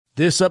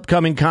This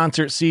upcoming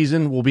concert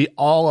season will be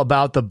all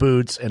about the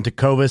boots, and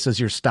Tecovas is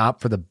your stop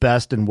for the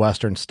best in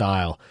Western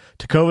style.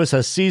 Tecovas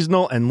has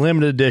seasonal and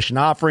limited edition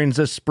offerings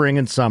this spring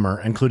and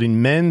summer,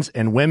 including men's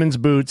and women's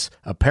boots,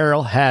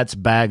 apparel, hats,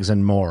 bags,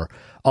 and more.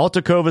 All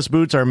Tecovas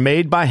boots are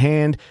made by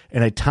hand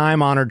in a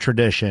time-honored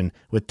tradition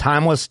with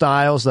timeless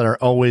styles that are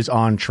always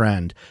on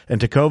trend. And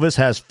Tecovas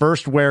has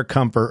first wear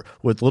comfort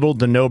with little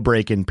to no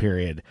break-in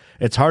period.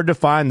 It's hard to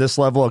find this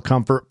level of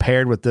comfort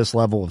paired with this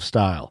level of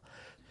style.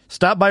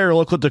 Stop by your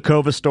local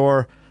Tecovas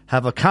store,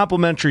 have a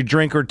complimentary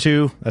drink or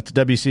two, that's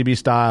WCB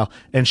style,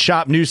 and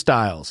shop new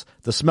styles.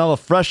 The smell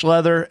of fresh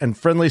leather and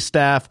friendly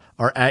staff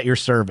are at your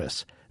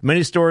service.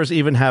 Many stores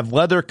even have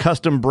leather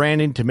custom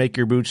branding to make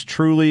your boots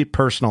truly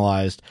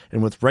personalized.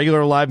 And with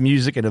regular live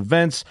music and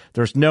events,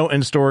 there's no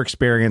in-store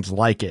experience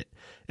like it.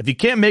 If you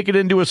can't make it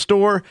into a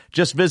store,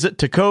 just visit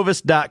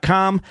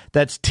tecovas.com.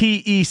 That's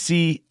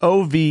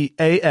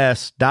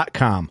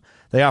TECOVAS.com.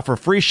 They offer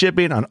free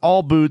shipping on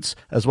all boots,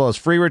 as well as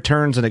free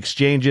returns and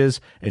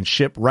exchanges, and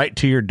ship right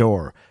to your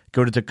door.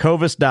 Go to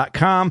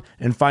tecovas.com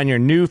and find your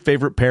new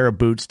favorite pair of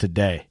boots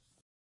today.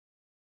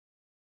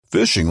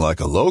 Fishing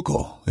like a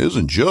local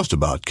isn't just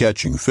about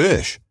catching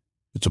fish.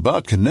 It's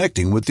about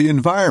connecting with the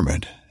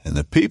environment and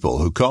the people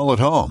who call it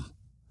home.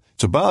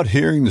 It's about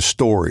hearing the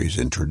stories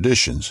and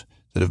traditions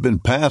that have been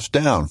passed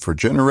down for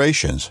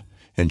generations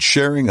and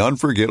sharing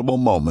unforgettable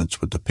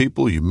moments with the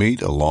people you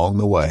meet along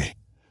the way.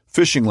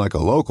 Fishing like a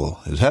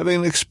local is having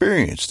an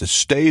experience that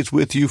stays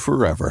with you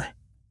forever.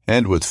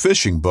 And with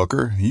Fishing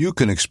Booker, you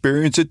can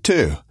experience it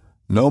too,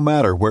 no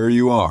matter where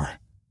you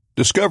are.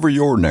 Discover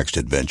your next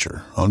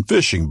adventure on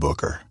Fishing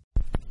Booker.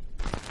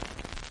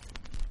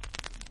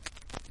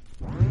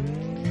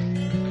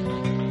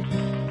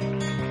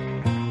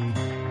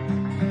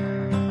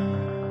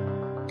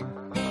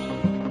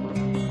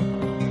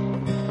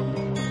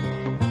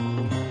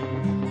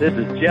 This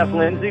is Jeff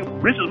Lindsay.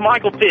 This is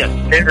Michael Pitt.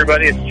 Hey,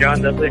 everybody, it's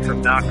John Dudley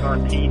from Knock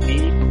on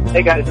TV.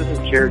 Hey, guys, this is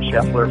Jared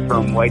Scheffler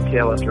from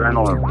Whitetail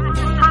Adrenaline.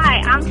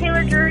 Hi, I'm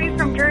Taylor Drury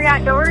from Drury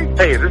Outdoors.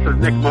 Hey, this is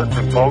Nick Munt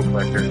from Bow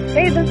Collector.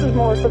 Hey, this is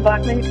Melissa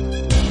Buckman.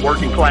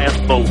 Working Class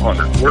Bow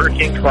Hunter.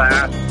 Working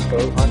Class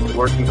Bow Hunter.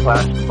 Working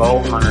Class Bow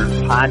Hunter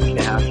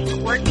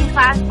Podcast. Working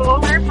Class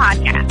Bow Hunter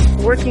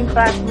Podcast. Working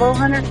Class Bow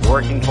Hunter.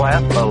 Working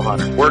Class Bow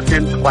Hunter.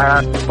 Working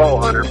Class Bow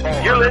Hunter.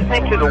 You're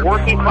listening to the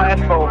Working Class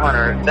Bow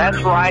Hunter.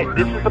 That's right.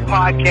 This is the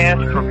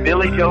podcast for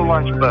Billy Joe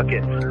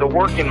Lunchbucket, the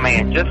working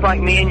man, just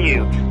like me and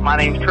you. My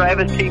name's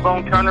Travis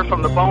T-Bone Turner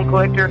from the Bone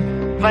Collector.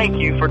 Thank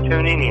you for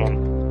tuning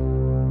in.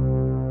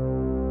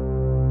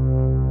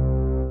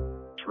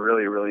 It's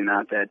really, really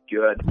not that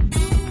good.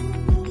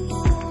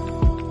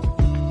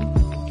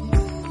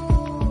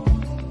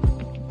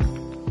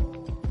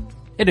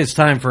 It is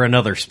time for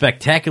another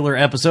spectacular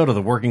episode of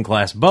the Working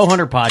Class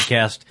Bowhunter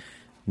Podcast,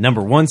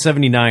 number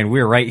 179.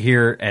 We're right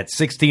here at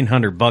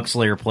 1600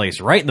 Buckslayer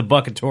Place, right in the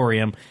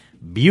Buckatorium,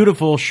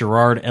 beautiful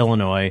Sherrard,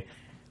 Illinois.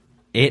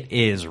 It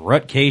is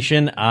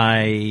Rutcation. I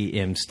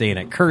am staying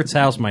at Kurt's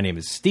house. My name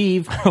is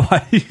Steve.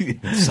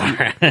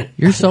 Sorry.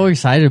 You're so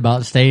excited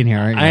about staying here,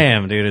 aren't you? I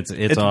am, dude.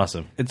 It's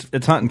awesome.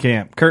 It's hunting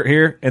camp. Kurt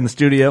here in the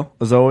studio,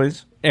 as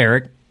always.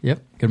 Eric.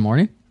 Yep. Good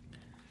morning.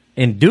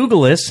 And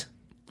Douglas.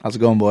 How's it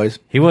going, boys?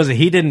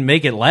 He didn't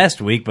make it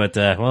last week, but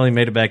he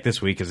made it back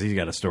this week because he's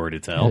got a story to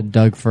tell.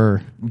 Doug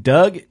Fur.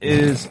 Doug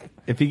is,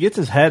 if he gets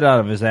his head out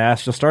of his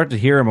ass, you'll start to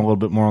hear him a little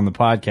bit more on the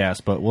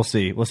podcast, but we'll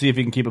see. We'll see if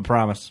he can keep a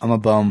promise. I'm a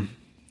bum.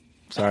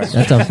 Sorry.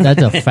 That's a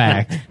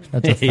fact.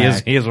 That's a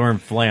fact. He is wearing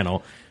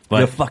flannel. But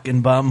you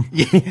fucking bum.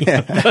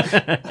 It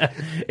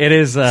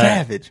is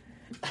savage.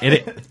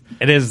 It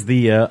is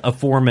the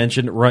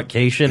aforementioned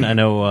Rutcation. I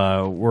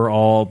know we're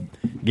all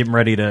getting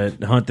ready to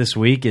hunt this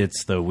week.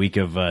 It's the week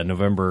of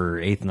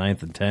November 8th,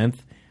 9th, and 10th.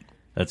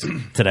 That's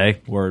today.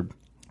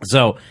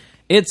 So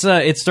it's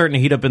starting to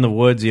heat up in the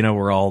woods. You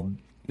know,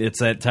 it's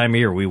that time of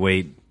year. We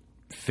wait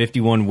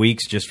 51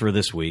 weeks just for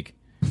this week.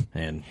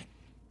 And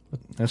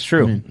that's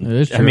true. It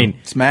is true. I mean,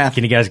 it's math.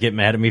 Can you guys get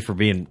mad at me for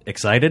being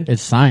excited?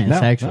 It's science,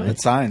 actually.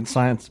 It's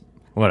science.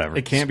 Whatever.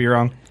 It can't be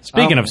wrong.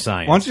 Speaking of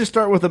science. Why don't you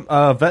start with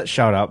a vet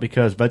shout-out,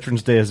 because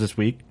Veterans Day is this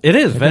week. It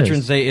is.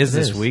 Veterans Day is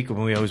this week,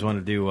 and we always want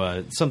to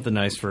do something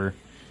nice for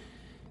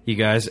you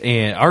guys.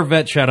 And our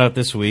vet shout-out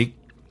this week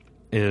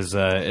is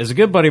a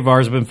good buddy of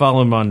ours. I've been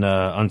following him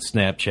on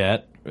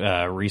Snapchat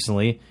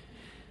recently.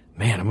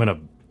 Man, I'm going to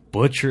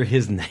butcher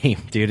his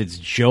name, dude. It's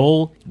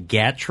Joel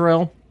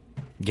Gatrell.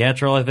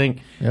 Gatrell, I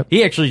think. Yep.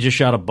 He actually just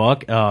shot a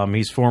buck.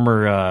 He's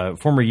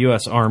former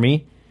U.S.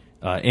 Army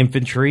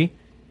infantry.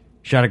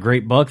 Shot a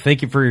great buck.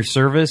 Thank you for your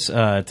service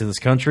to this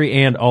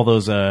country and all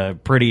those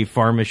pretty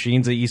farm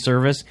machines that you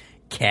service.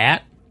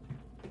 Cat.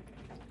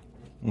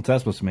 What's that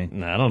supposed to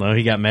mean? I don't know.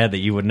 He got mad that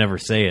you would never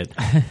say it.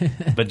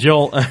 But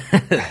Joel,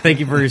 thank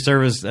you for your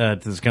service to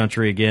this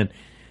country again.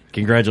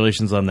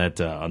 Congratulations on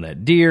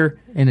that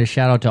deer. And a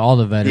shout out to all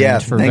the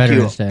veterans for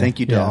Veterans Day. Thank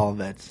you to all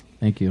vets.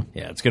 Thank you.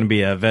 Yeah, it's going to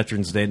be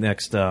Veterans Day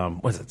next.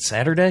 Was it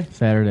Saturday?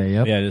 Saturday.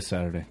 Yep. Yeah, it is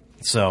Saturday.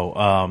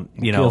 So,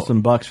 kill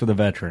some bucks for the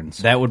veterans.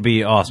 That would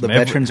be awesome. The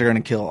veterans are going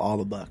to kill all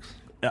the bucks.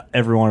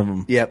 every one of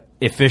them. Yep.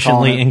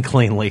 Efficiently and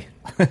cleanly.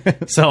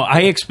 So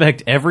I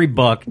expect every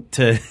buck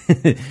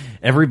that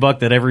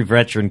every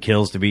veteran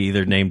kills to be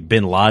either named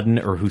Bin Laden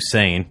or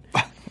Hussein.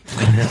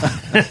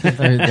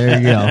 There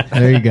you go.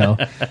 There you go.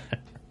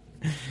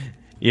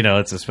 You know,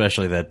 it's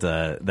especially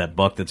that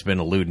buck that's been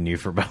eluding you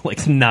for about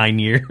like 9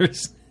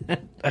 years.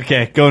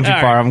 Okay, going too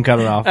far. I'm going to cut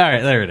it off. All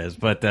right, there it is.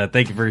 But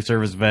thank you for your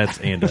service, vets,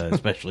 and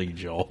especially you,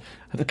 Joel.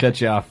 I have to cut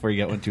you off before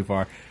you went too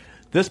far.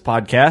 This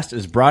podcast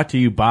is brought to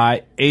you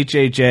by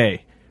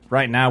HHA.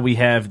 Right now we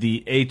have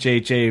the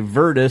HHA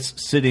Virtus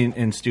sitting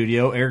in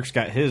studio. Eric's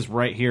got his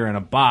right here in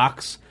a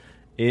box.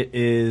 It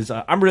is.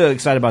 I'm really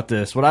excited about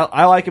this. What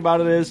I like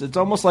about it is it's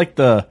almost like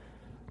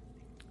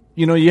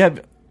you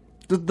have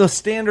the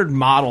standard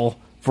model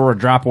for a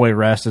drop away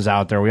rest is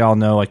out there. We all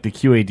know like the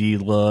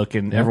QAD look,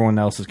 and everyone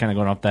else is kind of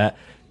going off that.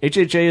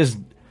 HHA is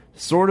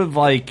sort of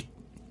like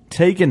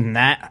taken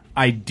that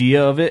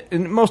idea of it,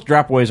 and most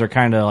dropaways are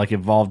kind of like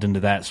evolved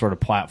into that sort of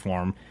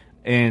platform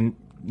and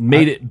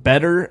made it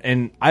better.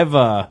 And I've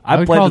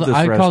played with this.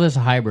 I would call this a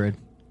hybrid.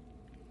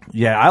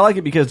 Yeah, I like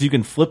it because you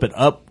can flip it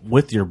up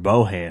with your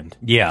bow hand.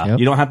 Yeah, Yep.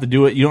 You don't have to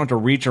do it. You don't have to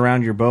reach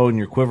around your bow and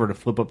your quiver to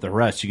flip up the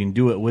rest. You can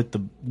do it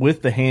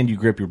with the hand you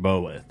grip your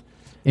bow with.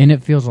 And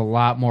it feels a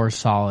lot more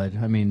solid.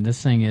 I mean,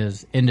 this thing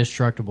is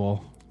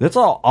indestructible. That's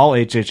all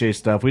HHA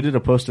stuff. We did a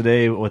post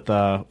today with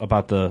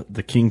about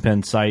the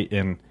Kingpin sight,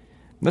 and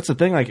that's the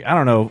thing. Like, I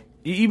don't know,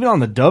 even on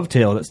the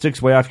dovetail that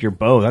sticks way off your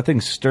bow, that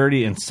thing's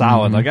sturdy and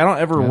solid. Mm-hmm. Like, I don't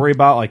ever worry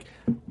about, like,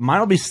 mine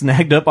will be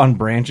snagged up on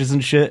branches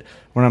and shit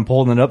when I'm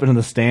pulling it up into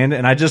the stand,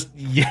 and I just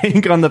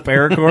yank on the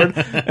paracord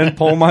and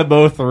pull my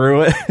bow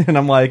through it, and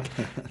I'm like,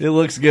 it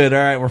looks good. All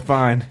right, we're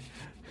fine.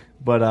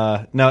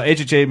 But no,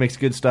 HHA makes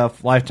good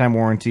stuff. Lifetime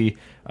warranty.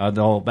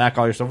 They'll back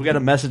all your stuff. We got a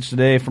message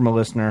today from a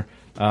listener.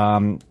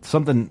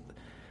 Something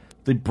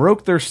they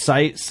broke their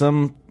sight.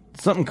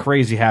 Something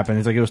crazy happened.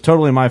 He's like, it was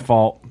totally my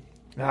fault.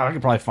 I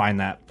could probably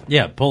find that.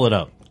 Yeah, pull it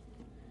up.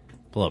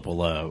 Pull up.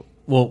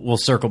 We'll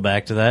circle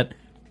back to that.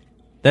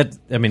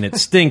 It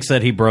stinks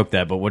that he broke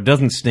that, but what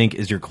doesn't stink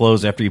is your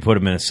clothes after you put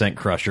them in a scent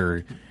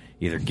crusher,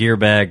 either gear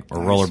bag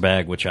or roller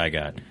bag, which I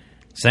got.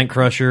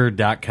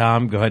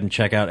 Scentcrusher.com. Go ahead and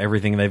check out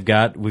everything they've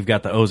got. We've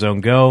got the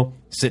Ozone Go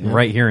sitting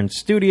right here in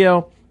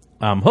studio.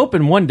 I'm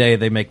hoping one day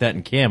they make that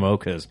in camo,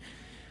 because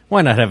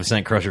why not have a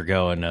Scent Crusher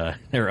Go and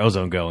or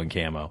Ozone Go in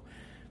camo?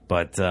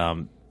 But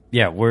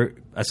yeah,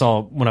 I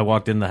saw when I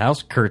walked in the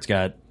house, Kurt's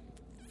got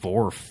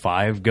 4 or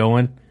 5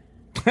 going.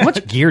 How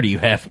much gear do you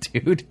have,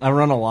 dude? I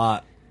run a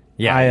lot.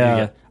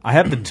 Yeah, I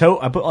have the tote.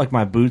 I put like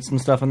my boots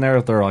and stuff in there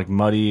if they're like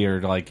muddy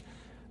or like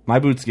my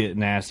boots get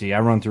nasty.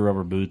 I run through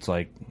rubber boots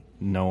like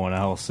no one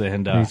else,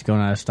 and He's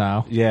going out of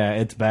style. yeah,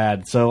 it's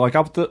bad. So like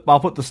I'll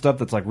put the stuff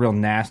that's like real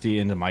nasty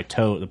into my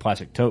tote, the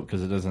plastic tote,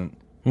 because it doesn't,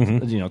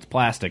 it's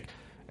plastic,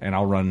 and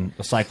I'll run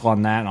a cycle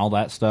on that and all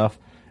that stuff,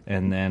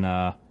 and then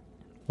Well,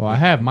 I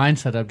have mine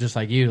set up just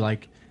like you,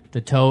 like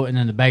the tote and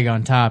then the bag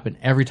on top, and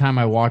every time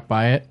I walk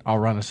by it, I'll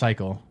run a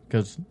cycle.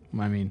 Because,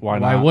 I mean, why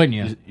not? wouldn't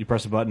you? You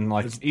press a button,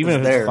 like even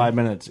if there. it's 5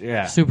 minutes,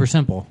 yeah. Super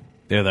simple.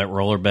 Yeah, that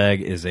roller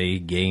bag is a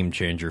game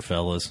changer,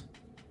 fellas.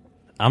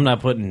 I'm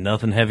not putting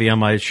nothing heavy on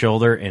my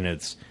shoulder, and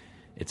it's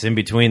in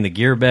between the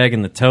gear bag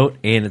and the tote,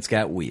 and it's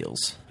got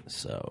wheels,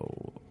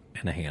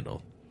 and a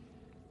handle.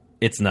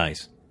 It's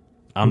nice.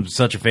 I'm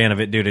such a fan of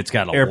it, dude. It's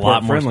got a Airport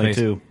lot more friendly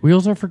space. too.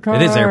 Wheels are for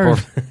cars. It is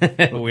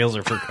airport. Wheels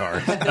are for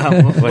cars.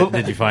 What,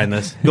 did you find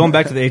this? Going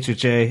back to the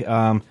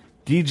HHA,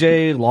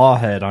 DJ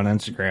Lawhead on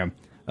Instagram.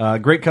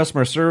 Great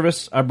customer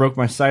service. I broke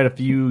my sight a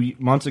few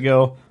months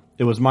ago.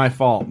 It was my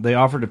fault. They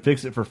offered to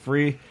fix it for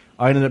free.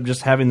 I ended up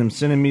just having them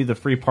sending me the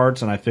free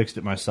parts, and I fixed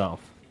it myself.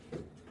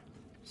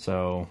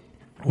 So,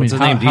 What's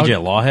his name?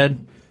 DJ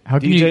Lawhead? How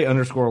can DJ you,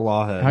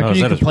 _Lawhead. how can is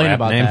you that his complain rap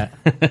about name?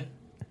 that?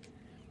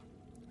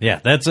 Yeah,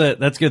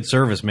 that's good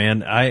service, man.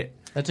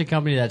 That's a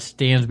company that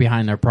stands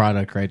behind their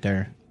product right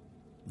there.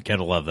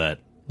 Gotta love that.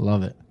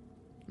 Love it.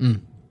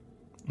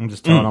 I'm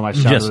just telling them I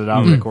shouted it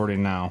out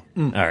recording now.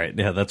 All right,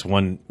 yeah, that's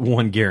one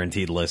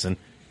guaranteed listen.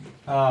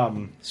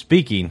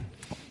 Speaking,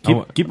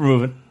 Keep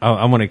moving.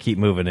 I want to keep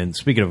moving. And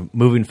speaking of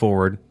moving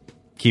forward,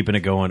 keeping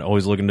it going,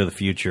 always looking to the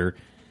future,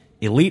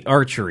 Elite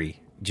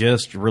Archery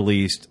just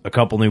released a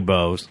couple new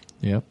bows.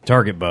 Yep.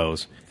 Target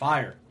bows.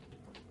 Fire.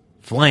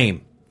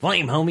 Flame,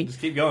 homie. Just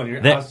keep going.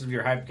 You're That- awesome.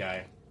 You're a hype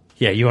guy.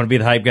 Yeah, you want to be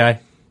the hype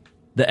guy?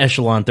 The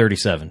Echelon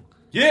 37.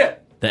 Yeah.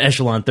 The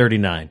Echelon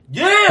 39.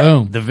 Yeah.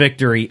 Boom. The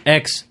Victory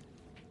X.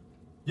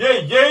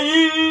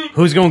 Yeah.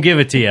 Who's going to give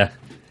it to you?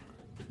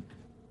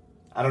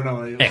 I don't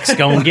know. X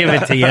going to give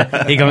it to you.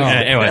 He going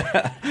anyway.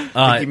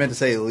 I think you meant to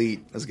say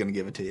elite. I was going to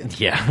give it to you.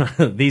 Yeah,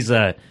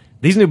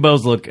 these new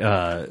bows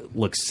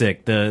look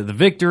sick. The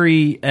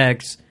Victory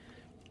X,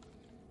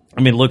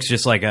 I mean, looks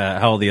just like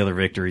how all the other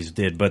Victories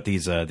did, but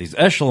these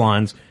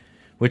Echelons,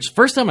 which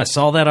first time I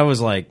saw that I was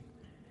like,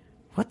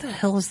 what the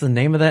hell is the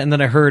name of that? And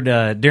then I heard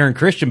Darren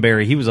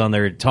Christianberry, he was on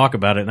there to talk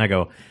about it, and I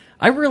go,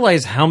 I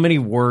realize how many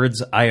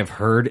words I have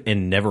heard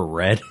and never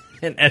read.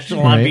 An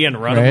Echelon being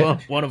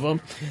one of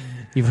them.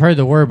 You've heard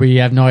the word, but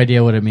you have no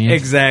idea what it means.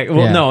 Exactly.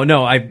 Well, Yeah.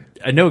 no. I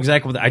I know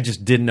exactly what I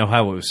just didn't know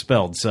how it was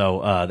spelled.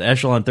 So the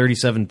Echelon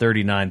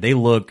 3739, they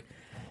look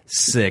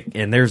sick,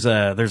 and there's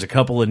a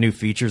couple of new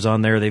features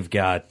on there. They've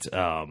got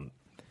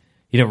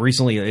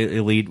recently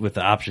Elite with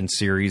the Option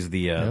Series,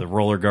 the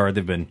roller guard.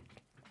 They've been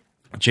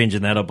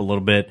changing that up a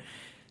little bit.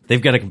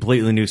 They've got a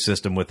completely new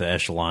system with the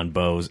Echelon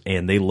bows,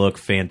 and they look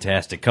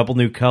fantastic. Couple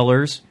new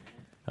colors,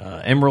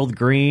 emerald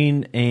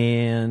green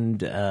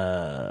and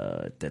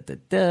I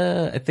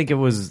think there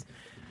was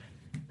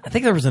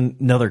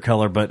another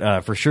color,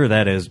 but for sure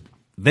that is.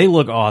 They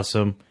look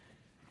awesome.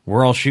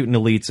 We're all shooting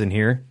Elites in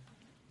here.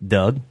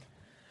 Doug?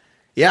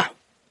 Yeah.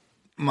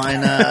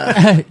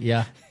 Mine,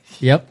 Yeah.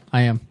 Yep,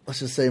 I am. let's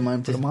just say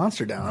mine put a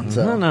monster down.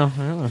 So. I don't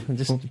know.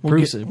 Just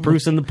Bruce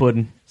in the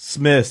pudding.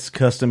 Smith's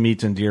Custom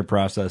Meats and Deer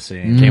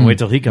Processing. Can't wait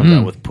till he comes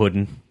out with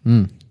pudding.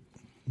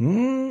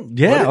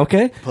 Yeah,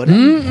 okay. Put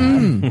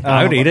it.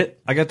 I would eat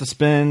it. I got to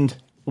spend a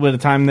little bit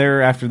of time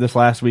there after this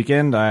last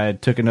weekend. I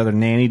took another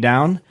nanny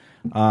down.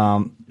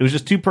 It was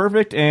just too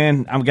perfect,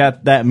 and I've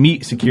got that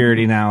meat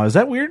security now. Is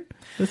that weird?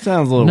 That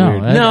sounds a little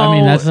weird. I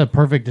mean, that's a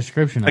perfect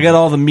description. I got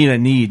all the meat I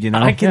need,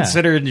 I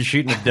considered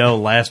shooting a doe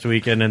last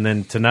weekend, and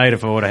then tonight,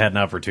 if I would have had an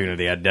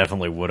opportunity, I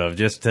definitely would have,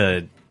 just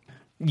to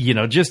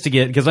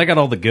get, because I got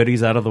all the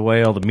goodies out of the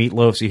way, all the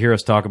meatloafs you hear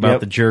us talk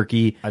about, the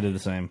jerky. I did the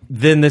same.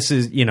 Then this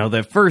is,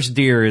 the first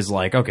deer is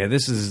like, okay,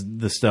 this is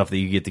the stuff that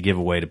you get to give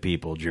away to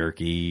people.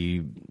 Jerky,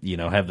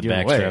 have the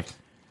backstrap.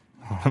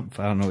 I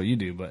don't know what you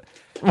do, but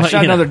I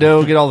shot another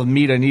doe, get all the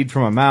meat I need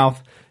from my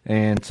mouth.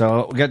 And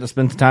so we got to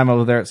spend some time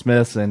over there at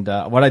Smith's. And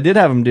what I did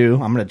have them do,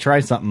 I'm going to try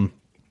something.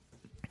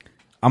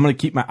 I'm going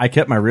to I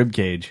kept my rib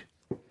cage.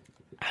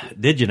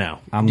 Did you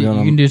now? You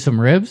can do some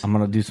ribs? I'm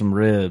going to do some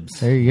ribs.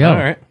 There you go. All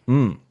right.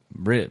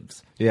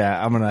 Ribs.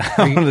 Yeah, I'm going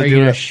to Are you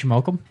going to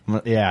smoke them?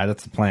 Yeah,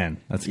 that's the plan.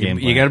 That's the game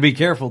plan. You got to be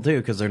careful, too,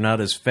 because they're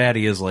not as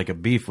fatty as like a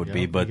beef would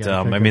be. But,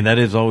 that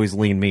is always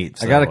lean meat.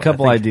 So I got a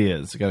couple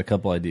ideas.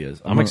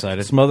 I'm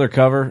excited. Smother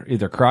cover,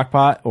 either crock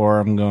pot, or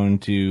I'm going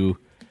to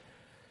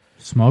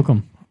smoke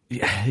them.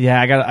 Yeah,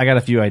 I got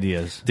a few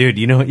ideas, dude.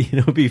 You know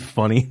would be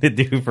funny to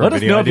do for. Let a us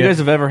video know idea? if you guys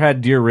have ever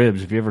had deer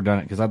ribs. If you ever done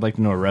it, because I'd like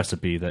to know a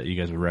recipe that you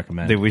guys would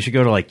recommend. Dude, we should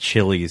go to like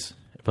Chili's.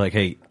 Be like,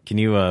 hey, can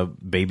you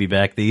baby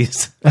back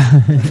these?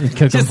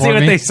 Just see what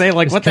they say.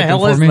 Like, Just what the cook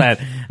hell them is for me?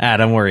 that?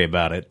 Don't worry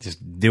about it.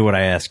 Just do what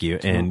I ask you,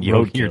 and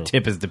your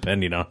tip is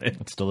depending on it.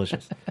 It's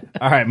delicious.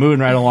 All right, moving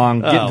right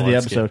along. Getting to the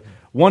episode.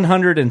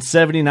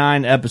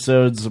 179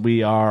 episodes.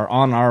 We are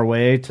on our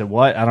way to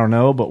what? I don't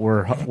know, but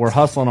we're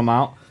hustling them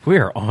out. We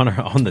are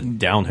on the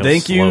downhill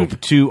Thank slope. you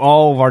to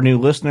all of our new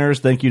listeners.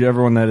 Thank you to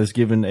everyone that has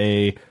given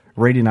a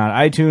rating on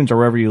iTunes or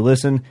wherever you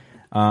listen.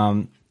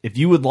 If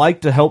you would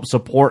like to help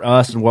support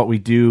us and what we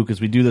do,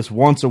 because we do this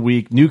once a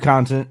week, new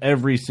content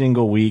every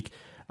single week,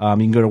 you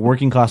can go to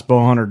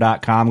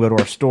workingclassbowhunter.com, go to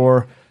our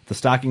store. The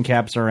stocking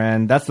caps are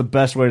in. That's the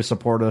best way to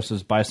support us,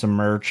 is buy some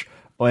merch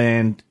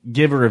and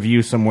give a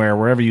review somewhere,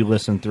 wherever you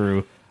listen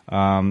through.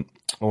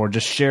 Or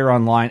just share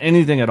online.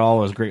 Anything at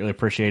all is greatly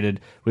appreciated.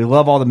 We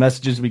love all the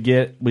messages we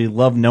get. We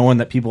love knowing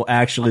that people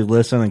actually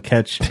listen and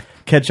catch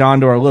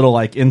on to our little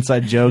like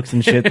inside jokes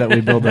and shit that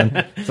we build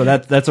in. So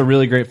that's a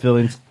really great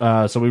feeling.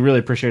 So we really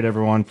appreciate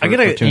everyone for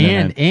tuning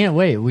in. And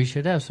wait, we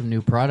should have some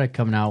new product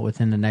coming out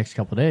within the next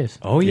couple of days.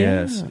 Oh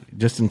yeah, yes,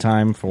 just in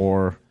time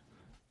for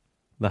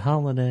the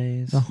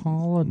holidays.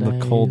 The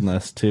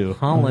coldness too.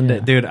 Holiday,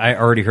 dude. I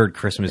already heard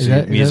Christmas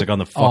music on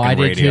the fucking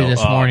radio. I did too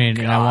this morning,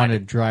 God. and I wanted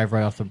to drive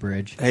right off the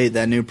bridge. Hey,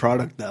 that new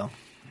product though,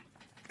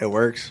 it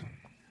works.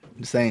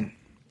 I'm just saying,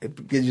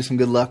 it gives you some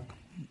good luck.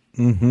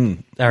 Mm-hmm.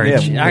 All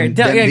right,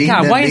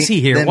 God, why is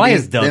he here? Why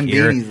is Doug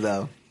here? Beanies,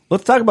 though.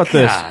 Let's talk about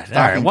this. God,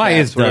 all right, why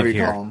is Doug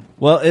here?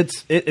 Well,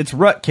 it's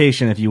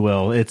rutcation, if you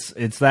will.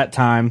 It's that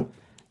time,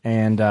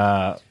 and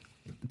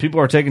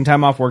people are taking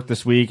time off work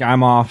this week.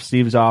 I'm off.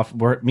 Steve's off.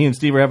 Me and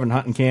Steve are having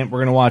hunting camp.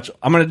 We're gonna watch.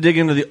 I'm gonna dig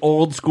into the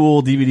old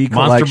school DVD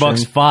collection.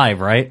 Monster Bucks 5,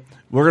 right?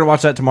 We're gonna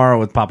watch that tomorrow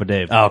with Papa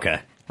Dave. Oh, okay.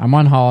 I'm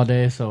on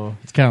holiday, so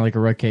it's kind of like a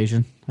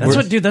rutcation.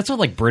 That's what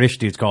like British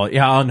dudes call it.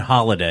 Yeah, on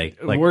holiday.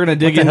 Like, we're gonna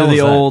dig into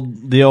the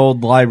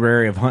old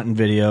library of hunting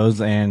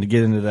videos and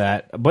get into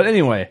that. But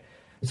anyway,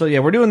 so yeah,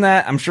 we're doing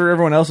that. I'm sure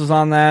everyone else is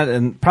on that,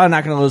 and probably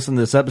not gonna listen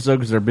to this episode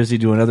because they're busy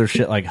doing other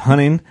shit like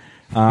hunting.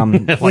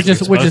 Which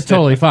is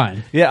totally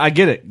fine. Yeah, I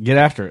get it. Get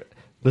after it.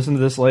 Listen to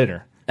this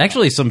later.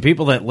 Actually, some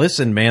people that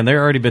listen, man,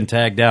 they're already been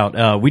tagged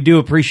out. We do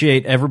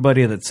appreciate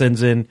everybody that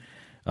sends in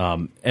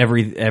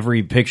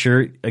every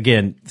picture.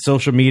 Again,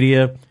 social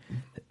media.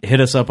 Hit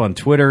us up on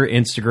Twitter,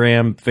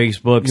 Instagram,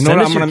 Facebook. You know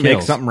what? I'm going to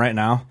make something right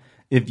now.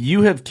 If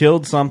you have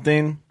killed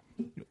something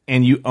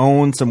and you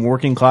own some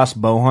working class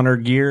bow hunter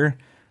gear,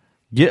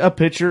 get a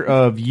picture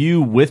of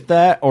you with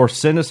that, or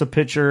send us a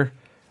picture.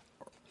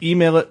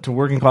 Email it to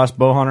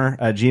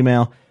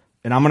workingclassbowhunter@gmail.com,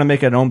 and I'm going to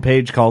make an own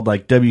page called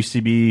like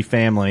WCB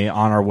Family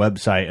on our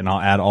website, and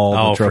I'll add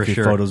all the trophy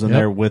photos in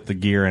there with the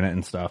gear in it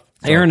and stuff.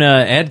 Aaron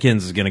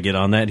Adkins is going to get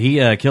on that. He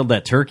killed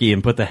that turkey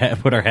and put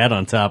our hat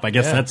on top. I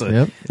guess that's a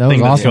That thing was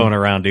that's awesome. going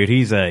around, dude.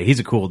 He's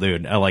a cool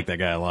dude. I like that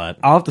guy a lot.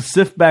 I'll have to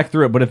sift back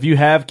through it, but if you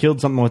have killed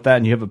something with that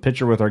and you have a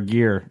picture with our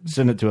gear,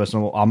 send it to us,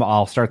 and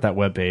I'll start that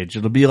webpage.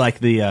 It'll be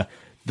like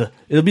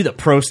it'll be the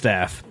pro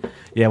staff.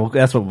 Yeah, well,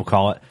 that's what we'll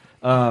call it.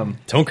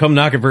 Don't come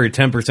knocking for your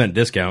 10%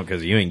 discount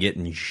because you ain't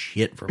getting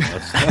shit from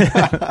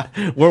us.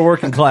 We're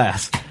working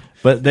class,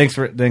 but thanks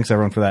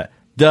everyone for that.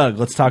 Doug,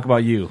 let's talk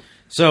about you.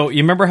 So you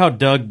remember how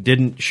Doug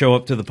didn't show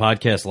up to the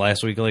podcast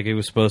last week like he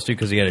was supposed to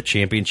because he had a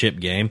championship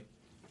game?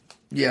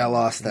 Yeah, I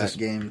lost that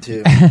game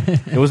too.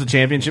 It was a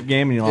championship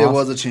game and you lost? It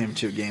was a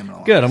championship game. And I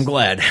lost. Good, I'm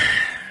glad.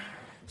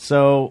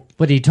 So,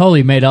 But he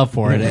totally made up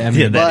for it. I mean,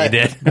 Yeah, that he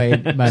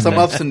did. Some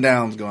ups and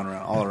downs going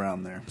around, all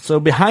around there. so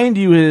behind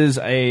you is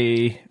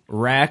a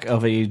rack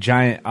of a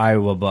giant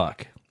Iowa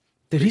buck.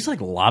 Dude, he's like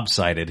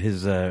lopsided.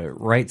 His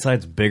right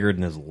side's bigger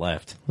than his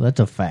left. Well, that's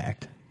a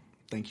fact.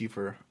 Thank you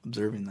for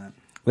observing that.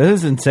 This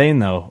is insane,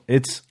 though.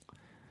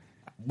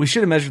 We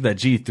should have measured that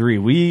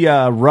G3. We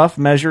rough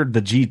measured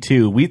the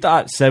G2. We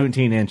thought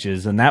 17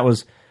 inches, and that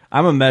was.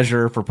 I'm a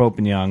measurer for Pope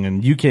and Young,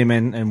 and you came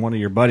in, and one of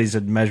your buddies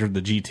had measured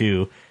the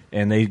G2,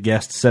 and they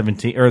guessed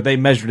 17, or they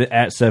measured it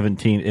at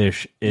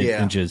 17-ish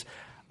inches.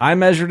 I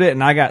measured it,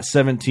 and I got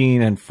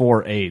 17 and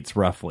 4/8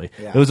 roughly.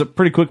 Yeah. It was a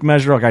pretty quick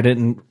measure. Like I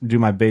didn't do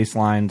my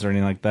baselines or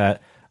anything like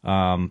that.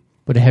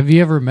 But have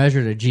you ever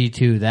measured a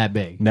G2 that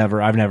big?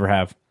 Never. I've never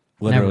have.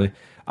 Literally. Never.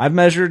 I've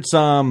measured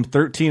some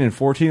 13 and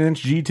 14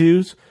 inch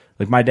G2s.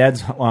 Like my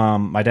dad's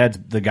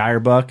the Geyer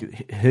buck.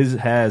 His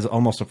has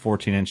almost a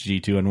 14 inch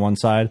G2 on one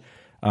side.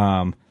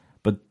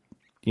 But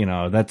you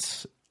know,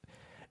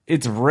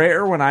 it's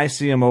rare when I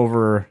see them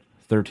over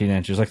 13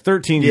 inches. Like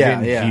 13 you're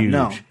getting huge.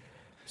 No.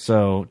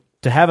 So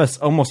to have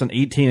almost an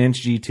 18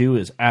 inch G2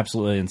 is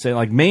absolutely insane.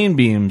 Like main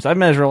beams, I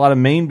measure a lot of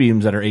main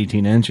beams that are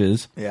 18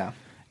 inches. Yeah.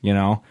 You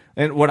know,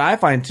 and what I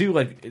find too,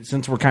 like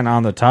since we're kind of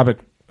on the topic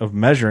of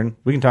measuring,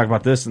 we can talk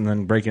about this and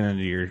then break it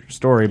into your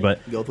story. But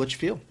Go with what you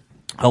feel.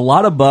 a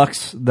lot of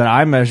bucks that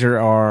I measure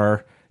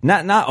are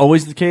not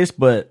always the case,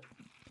 but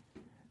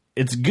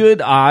it's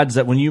good odds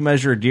that when you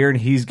measure a deer and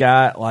he's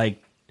got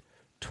like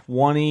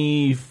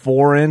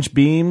 24-inch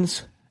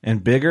beams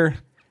and bigger,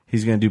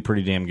 he's going to do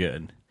pretty damn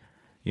good.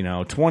 You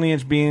know,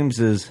 20-inch beams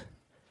is,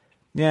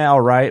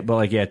 all right, but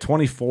like,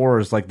 24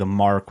 is like the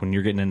mark when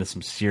you're getting into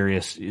some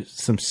serious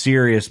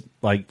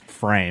like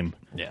frame.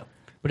 Yeah.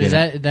 But is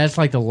that's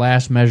like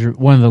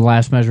one of the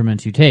last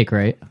measurements you take,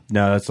 right?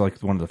 No, that's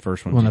like one of the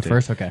first ones. One you of the take.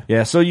 first, okay.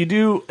 Yeah, so you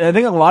do. I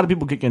think a lot of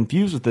people get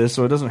confused with this,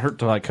 so it doesn't hurt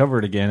to like cover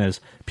it again. Is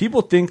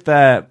people think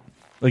that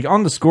like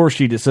on the score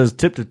sheet it says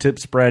tip to tip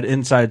spread,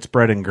 inside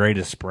spread, and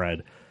greatest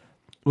spread.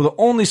 Well, the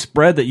only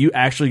spread that you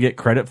actually get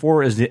credit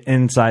for is the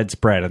inside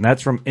spread, and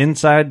that's from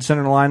inside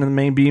center line of the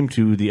main beam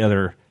to the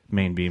other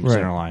main beam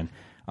center line.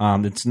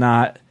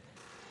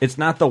 It's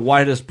not the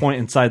widest point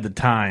inside the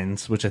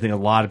tines, which I think a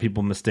lot of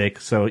people mistake.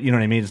 So, you know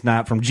what I mean? It's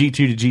not from G2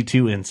 to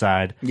G2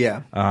 inside.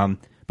 Yeah.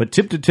 But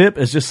tip to tip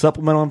is just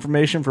supplemental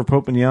information for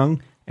Pope and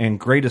Young, and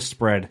greatest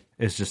spread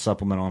is just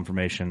supplemental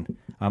information.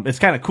 It's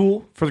kind of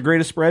cool for the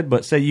greatest spread,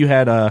 but say you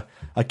had a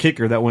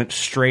kicker that went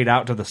straight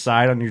out to the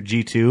side on your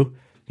G2,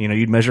 you know,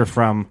 you'd measure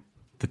from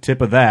the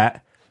tip of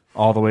that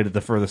all the way to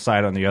the furthest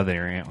side on the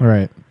other antler.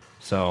 Right.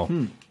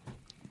 So,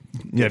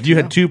 yeah, if you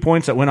had 2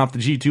 points that went off the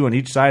G2 on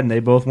each side and they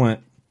both went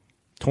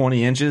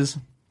 20 inches,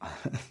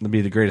 that'd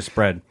be the greatest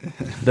spread.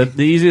 The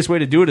easiest way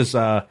to do it is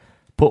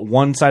put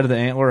one side of the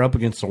antler up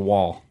against a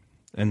wall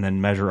and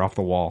then measure off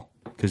the wall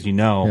because you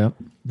know. Yep.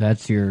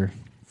 That's your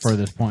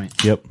furthest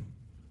point. Yep.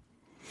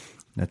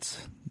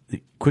 That's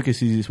the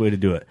quickest, easiest way to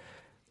do it.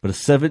 But a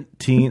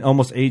 17,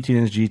 almost 18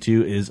 inch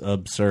G2 is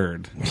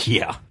absurd.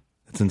 Yeah.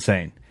 It's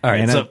insane. All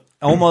right, And so-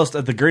 almost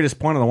at the greatest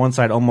point on the one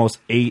side, almost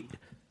 8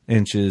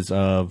 inches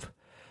of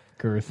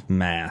Girth.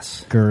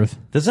 mass. Girth.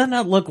 Does that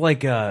not look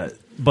like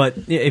but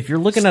if you're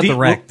looking at the Steve,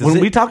 rack, when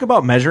we talk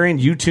about measuring,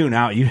 you tune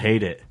out. You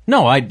hate it.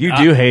 no, You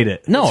do hate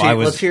it. No,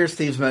 Let's hear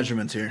Steve's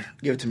measurements here.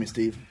 Give it to me,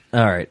 Steve.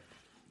 All right.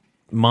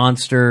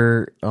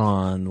 Monster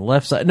on the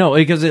left side. No,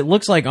 because it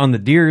looks like on the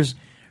deer's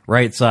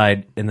right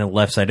side and the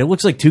left side, it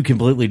looks like two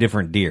completely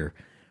different deer.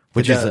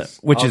 Which It is does.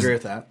 which I'll is agree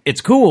with that.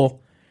 It's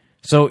cool.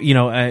 So, you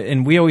know,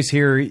 and we always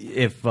hear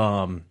if they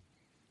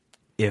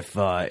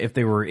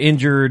were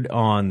injured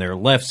on their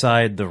left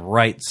side, the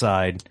right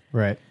side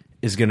Right.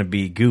 is going to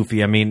be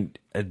goofy. I mean,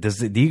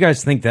 do you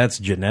guys think that's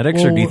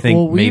genetics, or do you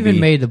think we maybe even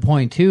made the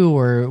point too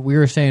where we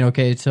were saying,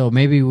 okay, so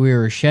maybe we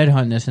were shed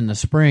hunting this in the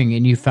spring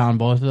and you found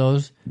both of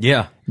those.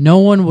 Yeah. No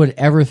one would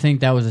ever think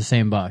that was the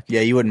same buck.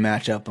 Yeah, you wouldn't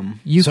match up them.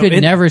 You So could it-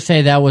 never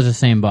say that was the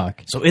same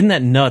buck. So isn't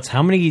that nuts?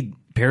 How many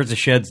pairs of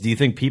sheds do you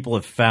think people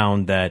have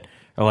found that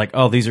are like,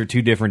 oh, these are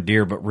two different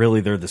deer, but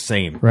really they're the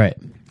same? Right.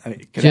 I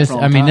mean, it could happen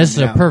all the time, this is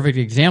yeah. a perfect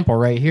example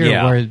right here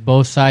Yeah. where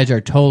both sides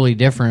are totally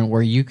different,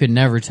 where you could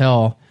never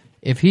tell.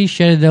 If he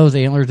shedded those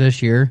antlers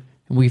this year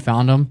and we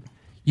found them,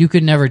 you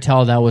could never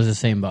tell that was the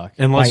same buck.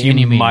 Unless by you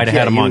any means. might have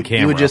had them you, on You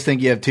camera. would just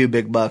think you have two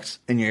big bucks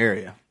in your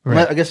area.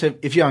 Right. I guess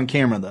if you're on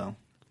camera, though.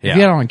 If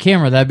you had it on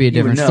camera, that'd be a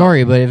different know.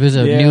 story. But if it was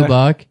a Yeah. new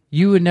buck,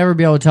 you would never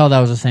be able to tell that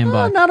was the same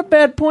buck. Not a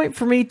bad point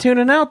for me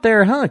tuning out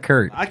there, huh,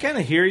 Kurt? I kind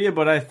of hear you,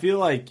 but I feel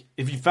like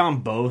if you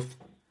found both,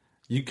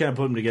 you kind of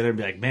put them together and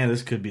be like, man,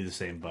 this could be the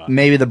same buck.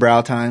 Maybe the brow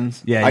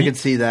tines. Yeah, I could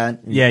see that.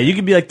 Yeah, you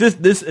could be like, this.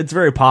 It's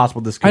very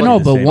possible this could I know,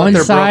 be the but same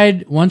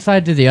one buck.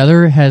 side to the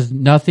other has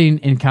nothing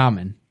in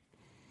common.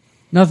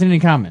 Nothing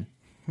in common.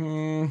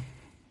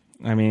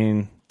 I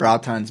mean, Brow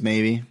tines,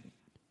 maybe.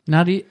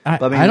 Not.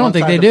 But, I, mean, I don't one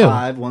think side they to do.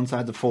 5, one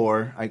side to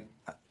 4.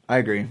 I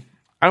agree.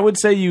 I would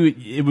say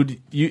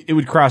it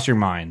would cross your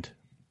mind.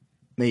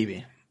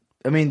 Maybe.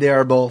 I mean, they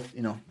are both,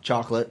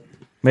 chocolate.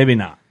 Maybe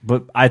not,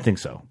 but I think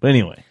so. But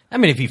anyway, I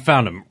mean, if you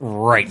found them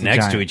right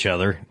next to giant. each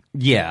other,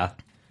 yeah.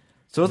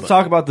 so let's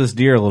talk about this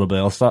deer a little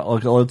bit.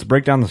 Let's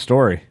break down the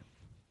story.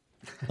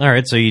 All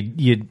right, so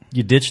you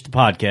ditched the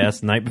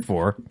podcast the night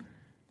before.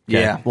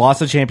 Yeah.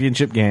 Lost a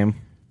championship game.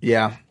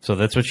 Yeah. So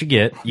that's what you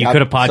get. You Yep,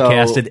 could have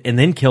podcasted so- and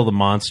then killed the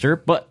monster,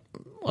 but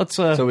let's.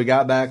 So we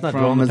got back not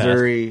dwell in from the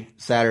Missouri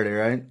Saturday,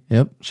 right?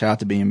 Yep. Shout out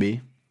to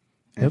B&B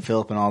and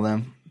Philip and all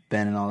them,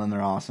 Ben and all them.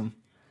 They're awesome.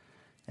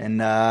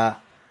 And I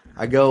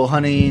go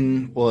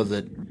hunting. What was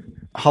it?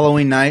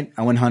 Halloween night.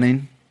 I went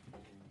hunting,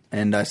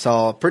 and I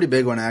saw a pretty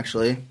big one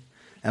actually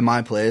at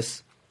my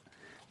place.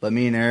 But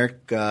me and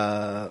Eric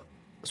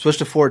switched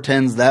to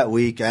 410s that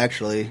week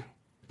actually.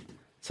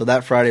 So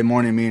that Friday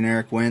morning, me and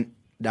Eric went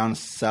down to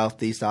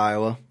southeast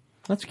Iowa.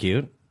 That's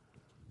cute.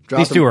 Dropped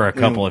These two them- are a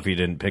couple. If you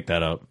didn't pick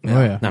that up,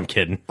 Oh, yeah. No, I'm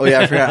kidding. Oh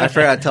yeah, I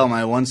forgot to tell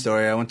my one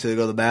story. I went to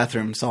go to the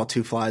bathroom, saw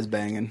 2 flies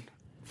banging.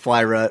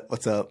 Fly rut,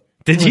 what's up?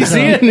 Did you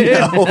see it?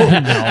 No,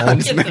 I'm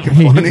just making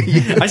fun of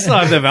you. I still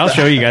have them. I'll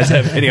show you guys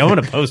that video. I'm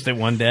going to post it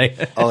one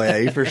day Oh yeah,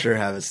 you for sure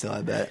have it still.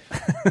 I bet.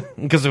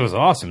 because it was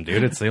awesome,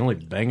 dude. It's the only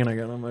banging I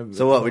got on my.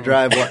 So what? We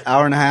drive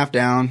hour and a half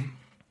down.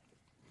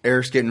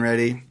 Eric's getting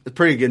ready. It's a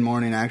pretty good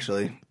morning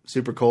actually.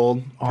 Super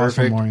cold. Awesome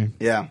Perfect. morning.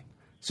 Yeah.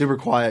 Super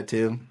quiet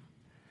too.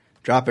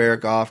 Drop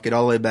Eric off. Get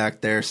all the way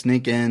back there.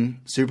 Sneak in.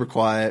 Super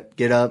quiet.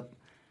 Get up.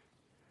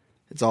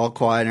 It's all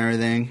quiet and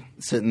everything.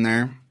 Sitting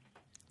there.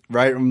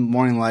 Right in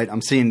morning light.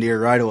 I'm seeing deer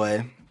right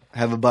away. I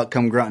have a buck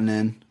come grunting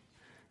in.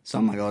 So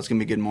I'm like, oh, it's going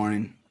to be a good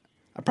morning.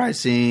 I probably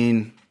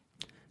seen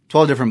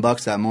 12 different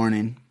bucks that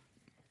morning.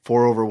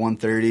 4 over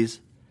 130s.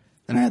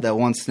 Then I had that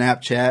one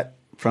Snapchat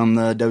from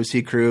the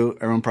WC crew.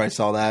 Everyone probably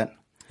saw that.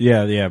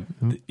 Yeah.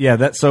 If you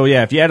add us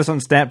on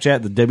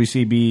Snapchat, the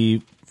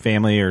WCB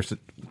family or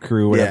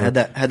crew, whatever.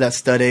 Yeah, had that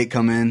stud 8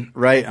 come in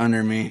right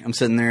under me. I'm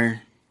sitting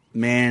there.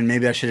 Man,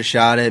 maybe I should have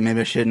shot it. Maybe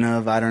I shouldn't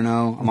have. I don't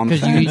know. I'm on the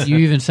Because fence. you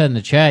even said in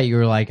the chat, you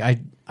were like,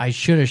 I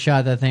should have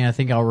shot that thing. I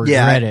think I'll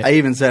regret it. I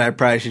even said I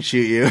probably should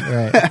shoot you.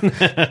 Right.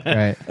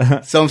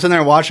 Right. So I'm sitting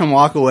there watching him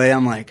walk away.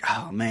 I'm like,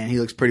 oh man, he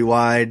looks pretty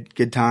wide.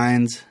 Good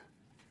tines.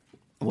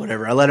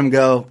 Whatever. I let him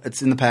go.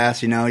 It's in the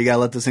past, you gotta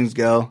let those things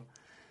go.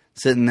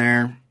 Sitting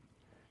there.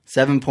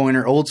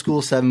 7-pointer, old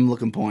school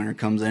 7-looking pointer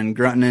comes in,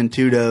 grunting in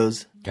 2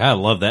 does. God, I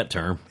love that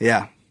term.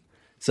 Yeah.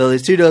 So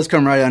these 2 does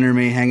come right under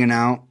me, hanging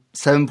out.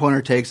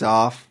 7-pointer takes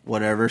off,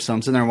 whatever. So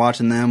I'm sitting there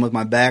watching them with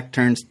my back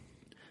turned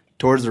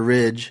towards the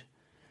ridge.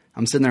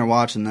 I'm sitting there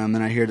watching them,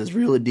 and I hear this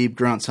really deep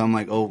grunt. So I'm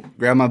like, oh,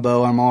 grab my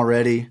bow. I'm all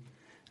ready.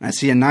 And I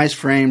see a nice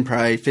frame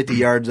probably 50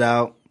 yards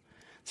out.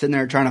 Sitting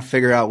there trying to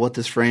figure out what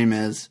this frame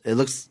is. It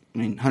looks,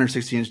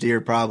 160-inch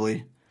deer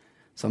probably.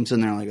 So I'm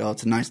sitting there like, oh,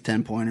 it's a nice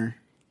 10-pointer.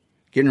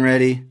 Getting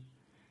ready.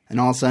 And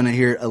all of a sudden I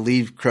hear a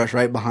leaf crush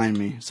right behind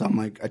me. So I'm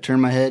like, I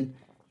turn my head,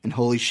 and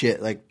holy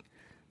shit, like,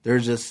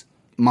 there's this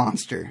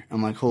monster.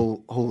 I'm like,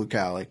 holy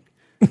cow, like,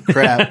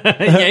 crap.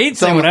 Yeah, you'd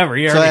say whatever.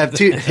 You So I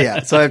already-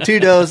 have 2 so I have 2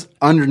 does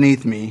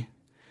underneath me,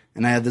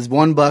 and I have this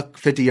one buck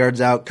 50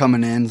 yards out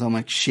coming in. So I'm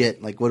like,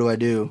 shit, like, what do I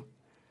do?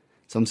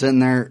 So I'm sitting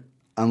there,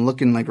 I'm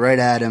looking like right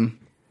at him.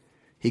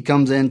 He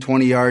comes in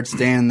 20 yards,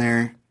 standing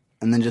there,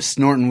 and then just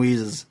snorting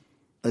wheezes,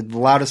 like the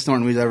loudest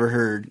snorting wheeze I ever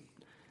heard.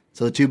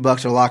 So the 2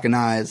 bucks are locking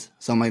eyes.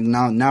 So I'm like,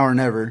 now or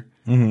never.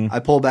 I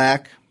pull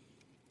back.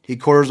 He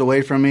quarters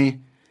away from me.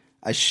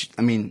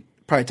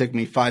 Probably took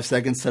me 5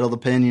 seconds to settle the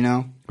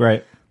pin,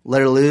 Right.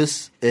 Let her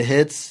loose. It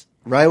hits.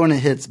 Right when it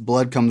hits,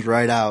 blood comes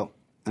right out.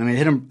 I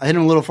hit him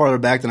a little farther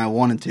back than I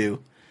wanted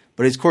to,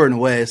 but he's quartering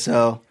away,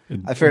 so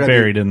I figured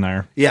Buried in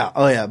there. Yeah.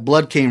 Oh, yeah.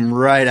 Blood came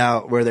right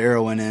out where the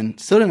arrow went in.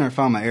 Still didn't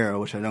find my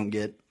arrow, which I don't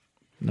get.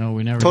 No,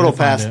 we never Total did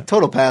find pass. it.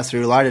 Total pass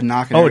through. Lighted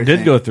knock. And Oh, it did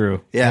everything. go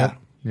through. Yeah.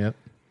 Yep.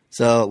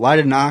 So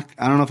lighted knock.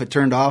 I don't know if it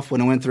turned off when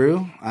it went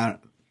through.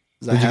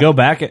 Did you go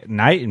back at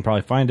night and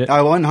probably find it?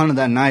 I went hunted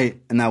that night,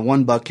 and that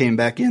one buck came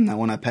back in. That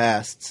one I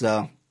passed.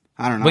 So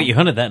I don't know. Wait, you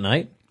hunted that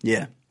night?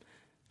 Yeah,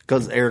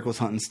 because Eric was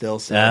hunting still.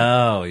 So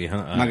Oh, you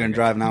hunted. I'm not going to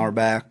drive an hour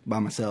back by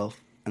myself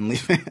and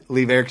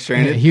leave Eric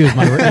stranded. He was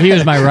my ride.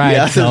 Yeah,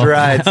 that's his so.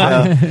 ride. So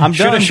I'm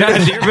should have shot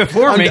a deer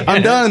before me.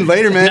 I'm done.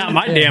 Later, man. Not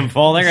my damn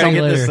fault. I gotta Some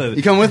get later. this.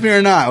 You come with me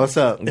or not? What's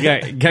up?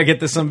 Gotta get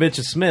this some bitch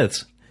of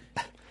Smith's.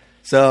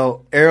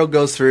 So arrow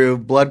goes through,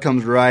 blood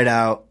comes right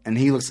out, and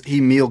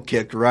he meal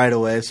kicked right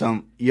away.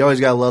 So you always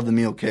gotta love the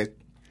meal kick.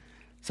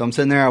 So I'm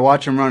sitting there, I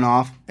watch him run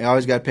off. I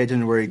always gotta pay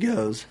attention to where he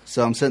goes.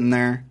 So I'm sitting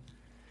there.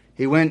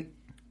 He went,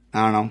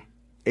 I don't know,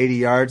 80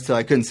 yards, so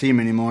I couldn't see him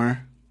anymore.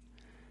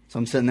 So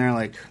I'm sitting there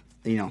like,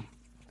 you know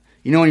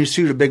when you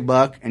shoot a big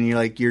buck and you're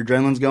like your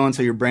adrenaline's going,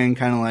 so your brain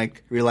kind of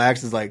like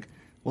relaxes, like,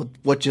 well,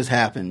 what just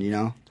happened, you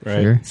know?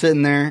 Right. Sure.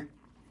 Sitting there,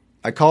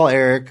 I call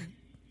Eric.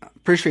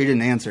 Pretty sure he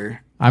didn't answer.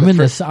 I'm in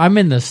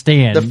the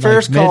stand. The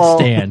first like, call,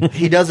 mid-stand.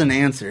 he doesn't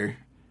answer.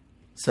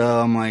 So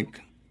I'm like,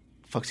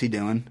 fuck's he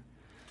doing?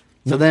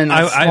 So then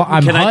I'm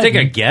can I take a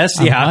hunting. guess?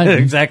 I'm yeah, hunting.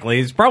 Exactly.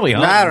 He's probably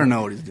hunting. I don't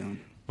know what he's doing.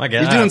 I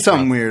guess. He's doing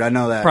something weird. I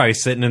know that. Probably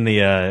sitting in the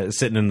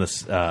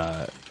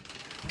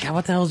God,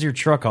 what the hell is your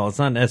truck called? It's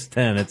not an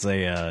S10. It's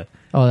a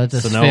That's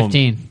a Sonoma.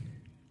 15.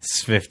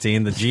 It's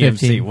 15. The GMC.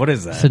 15. What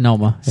is that?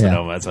 Sonoma. Yeah.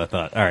 Sonoma. That's what I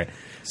thought. All right.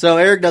 So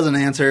Eric doesn't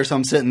answer, so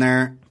I'm sitting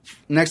there.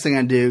 Next thing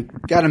I do,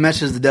 got a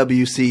message to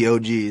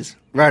WCOGs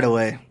right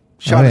away.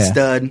 Shot a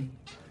stud.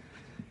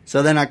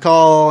 So then I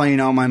call,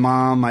 my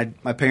mom,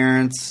 my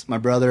parents, my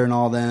brother, and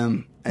all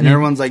them. And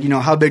everyone's like,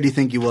 how big do you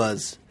think he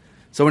was?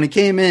 So when he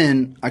came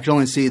in, I could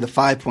only see the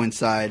 5-point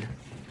side,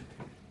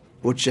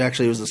 which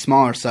actually was the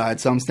smaller side.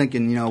 So I'm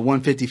thinking,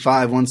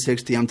 155,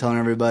 160, I'm telling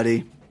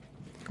everybody.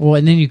 Well,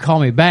 and then you call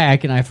me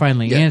back, and I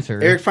finally answer.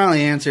 Eric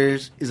finally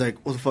answers. He's like,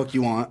 what the fuck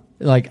you want?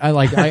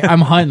 I'm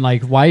hunting.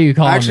 Like, why are you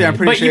calling Actually, me? I'm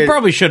pretty But sure you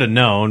probably should have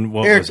known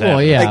what Eric, was happening.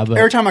 Well, yeah. like, but-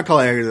 every time I call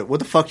Eric, he's like, what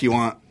the fuck you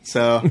want?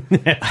 So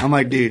I'm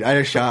like, dude, I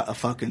just shot a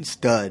fucking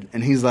stud.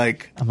 And he's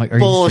like, I'm like, are you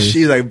bullshit.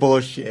 serious? He's like,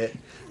 bullshit.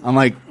 I'm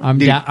like, I'm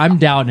dude, I'm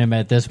doubting him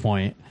at this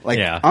point. like,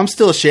 Yeah. I'm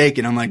still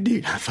shaking. I'm like,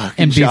 dude, I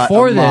fucking And shot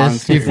before a this,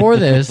 monster.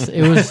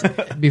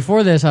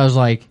 before this, I was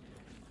like,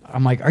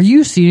 I'm like, are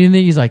you seeing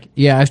anything? He's like,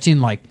 yeah, I've seen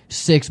like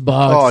 6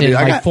 bucks Oh, and dude,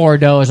 I like got- 4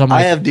 does. I'm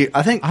like, I have deer.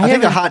 I think a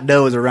haven't- hot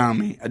doe is around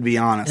me. I'd be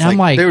honest. And I'm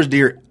like- there was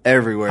deer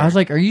everywhere. I was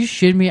like, are you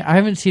shitting me? I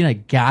haven't seen a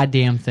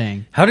goddamn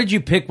thing. How did you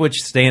pick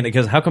which stand?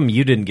 Because how come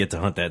you didn't get to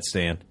hunt that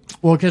stand?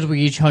 Well, because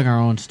we each hung our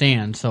own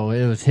stand, so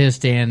it was his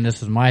stand, this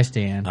was my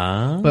stand.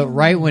 But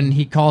right when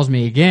he calls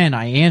me again,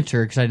 I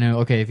answer because I know,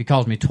 okay, if he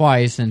calls me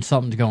twice, then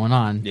something's going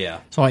on.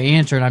 Yeah. So I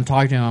answer and I'm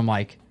talking to him. I'm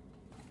like,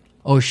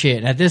 oh shit!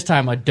 And at this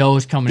time, a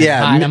doe's coming Yeah,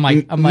 in hot. And I'm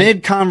like,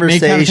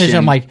 mid-conversation.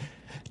 I'm like,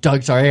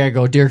 Doug, sorry, I gotta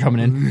go. Deer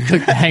coming in.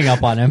 Click the hang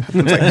up on him.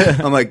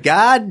 I'm like,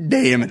 God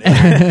damn it.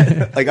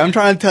 Eric. Like, I'm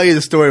trying to tell you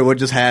the story of what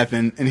just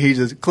happened, and he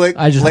just clicked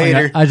I just hung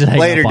later. up- I just hang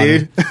later, up on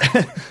dude.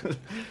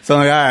 So I'm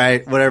like, all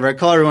right, whatever. I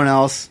call everyone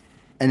else,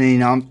 and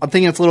then, I'm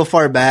thinking it's a little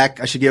far back.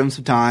 I should give him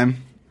some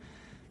time.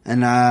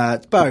 And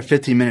it's about a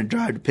 15-minute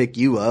drive to pick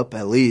you up,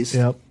 at least.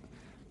 Yep.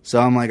 So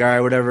I'm like, all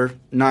right, whatever.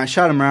 No, I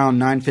shot him around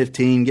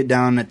 9:15, get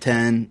down at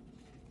 10,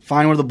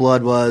 find where the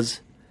blood was.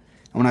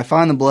 And when I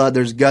find the blood,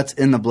 there's guts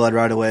in the blood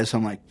right away. So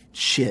I'm like,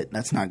 shit,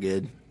 that's not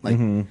good. Like,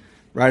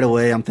 right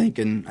away, I'm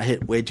thinking I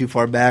hit way too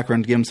far back.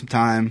 Run to give him some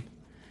time.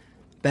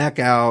 Back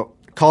out.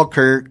 Call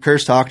Kurt.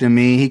 Kurt's talking to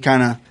me. He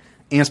kind of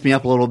amped me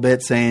up a little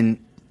bit,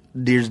 saying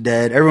deer's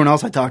dead. Everyone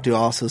else I talked to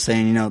also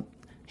saying,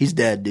 he's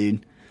dead,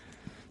 dude.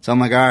 So I'm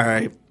like, all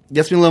right.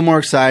 Gets me a little more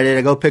excited.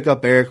 I go pick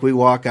up Eric. We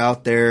walk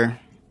out there.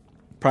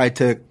 Probably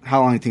took,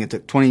 how long do you think it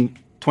took?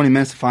 20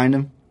 minutes to find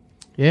him?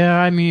 Yeah,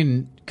 I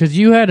mean, because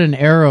you had an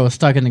arrow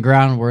stuck in the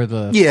ground where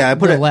the Yeah, I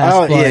put the it.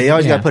 last blood, You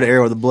always got to put an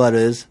arrow where the blood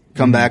is.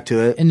 Come back to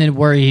it. And then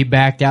where he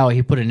backed out,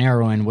 he put an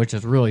arrow in, which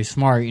is really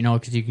smart,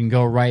 because you can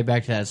go right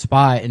back to that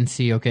spot and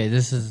see, okay,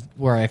 this is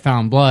where I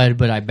found blood,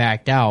 but I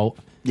backed out.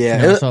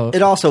 Yeah, so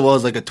it also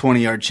was like a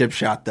 20-yard chip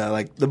shot, though.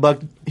 Like, the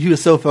buck, he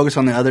was so focused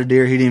on the other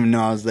deer, he didn't even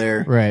know I was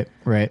there.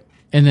 right.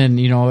 And then,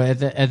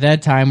 at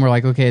that time, we're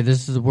like, okay,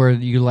 this is where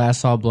you last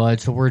saw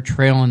blood, so we're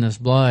trailing this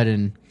blood,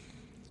 and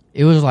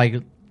it was like,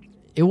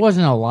 it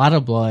wasn't a lot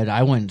of blood,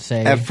 I wouldn't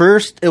say. At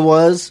first, it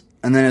was,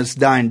 and then it's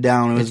dying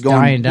down. It was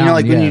going, dying down,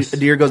 like when yes. a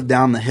deer goes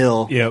down the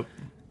hill, Yep.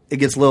 it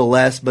gets a little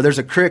less, but there's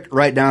a creek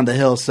right down the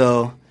hill,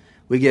 so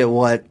we get,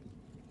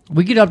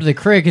 We get up to the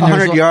creek, and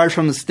 100 there's yards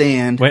from the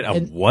stand. Wait,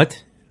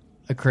 what?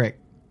 a creek.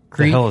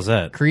 The hell is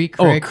that? Creek.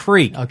 Oh, a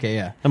creek. Okay,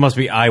 yeah. That must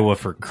be Iowa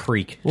for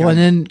creek. Well, and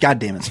then God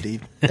damn it,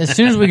 Steve. as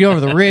soon as we go over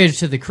the ridge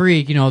to the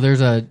creek,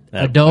 there's a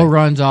That doe way.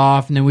 runs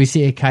off, and then we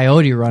see a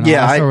coyote run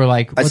Yeah, off. So we're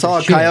like, I what saw the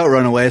a shit? coyote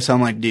run away, so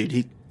I'm like,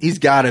 dude, he's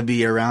got to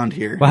be around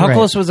here. Well, how Right.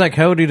 close was that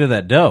coyote to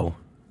that doe?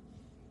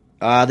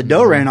 The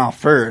doe ran off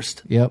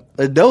first. Yep.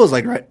 The doe was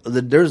like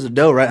there's a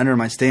doe right under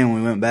my stand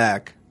when we went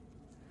back.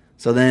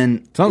 So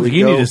then Sounds like we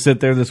you go- need to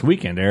sit there this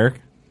weekend, Eric.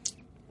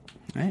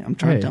 Hey, I'm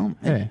trying to tell him.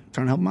 Hey.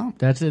 Trying to help him out.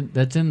 That's it.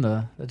 That's in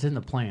the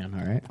plan.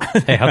 All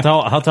right. Hey, how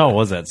tall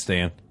was that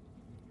stand?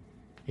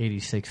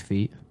 86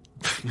 feet.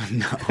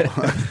 No,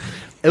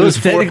 It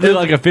was technically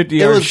like a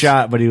 50-yard was-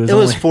 shot, but he was It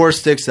only... was 4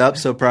 sticks up,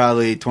 so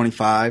probably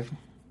 25.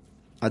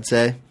 I'd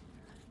say.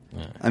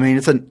 I mean,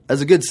 it's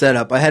a good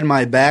setup. I had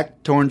my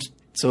back towards,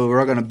 so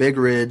we're on a big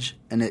ridge,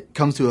 and it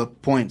comes to a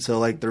point. So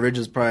like the ridge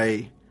is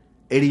probably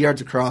 80 yards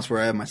across where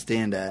I have my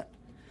stand at.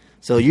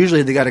 So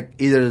usually they got to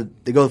either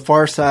they go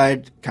far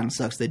side, kind of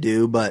sucks they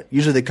do, but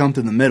usually they come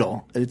through the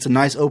middle. It's a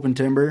nice open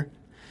timber.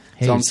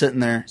 Hey, So I'm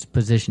sitting there. It's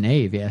position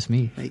A, if you ask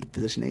me. Hey,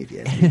 position 8,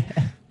 yeah.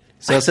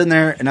 So I'm sitting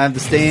there, and I have the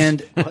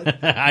stand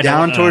I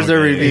down don't towards the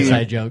know. ravine.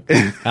 Inside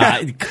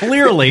joke.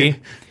 Clearly,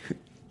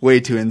 Way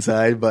too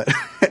inside, but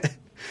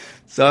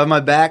so I have my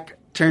back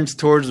turns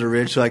towards the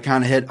ridge, so I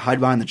kind of hide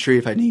behind the tree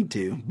if I need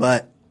to.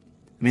 But,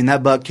 I mean,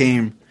 that buck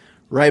came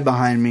right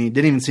behind me.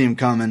 Didn't even see him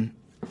coming.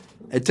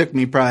 It took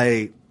me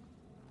probably a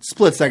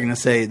split second to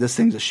say, this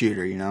thing's a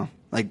shooter, you know?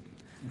 Like,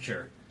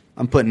 Sure.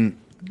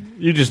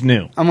 You just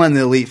knew. I'm letting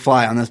the elite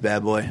fly on this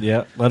bad boy.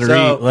 Yeah, let her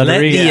So, eat. Let her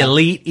Let eat. the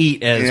elite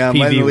eat, as Yeah, I'm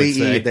letting PV the would elite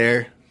say. eat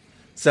there.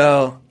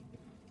 So,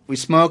 we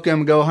smoke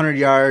him, go 100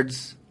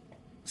 yards,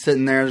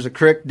 sitting there. There's a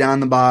crick down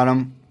the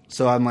bottom.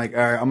 So I'm like, all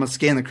right, I'm going to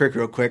scan the crick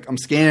real quick. I'm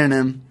scanning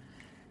him.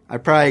 I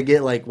probably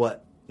get like,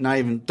 not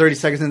even 30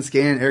 seconds in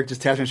scanning. Eric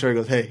just taps me on the shoulder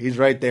and goes, hey, he's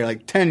right there,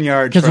 like 10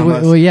 yards from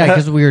us. Well, yeah,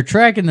 because we were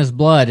tracking this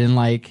blood, and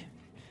like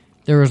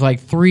there was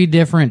like 3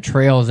 different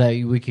trails that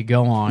we could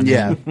go on.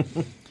 Yeah.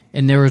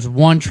 And there was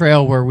one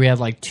trail where we had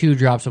like 2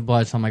 drops of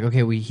blood. So I'm like,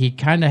 okay, he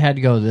kind of had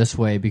to go this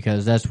way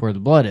because that's where the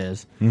blood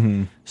is.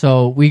 Mm-hmm.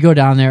 So we go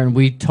down there and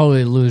we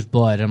totally lose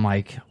blood. I'm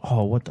like,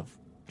 oh, what the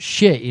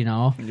shit, you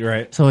know? You're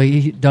right. So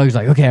Doug's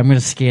like, okay, I'm going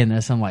to scan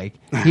this. I'm like,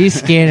 he's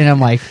scanning. I'm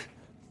like,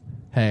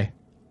 hey,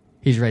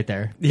 he's right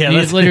there. Yeah, And he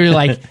was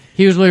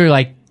literally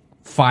like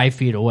 5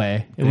 feet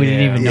away, and we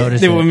didn't even notice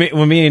Dude, it.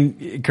 when me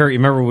and Kurt, you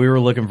remember we were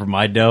looking for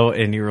my doe,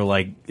 and you were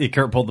like,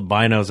 Kurt pulled the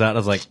binos out. And I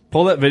was like,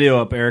 Pull that video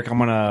up, Eric. I'm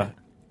gonna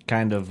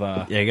kind of.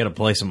 yeah, you got to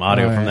play some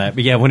audio All from right. that.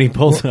 But yeah, when he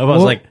pulled it up, I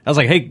was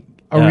like, hey,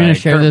 Are we gonna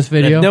share Kurt, this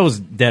video? That was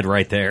dead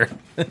right there.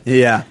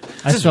 Yeah.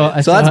 I So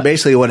that's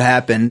basically what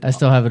happened. I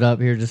still have it up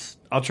here. Just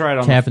I'll try it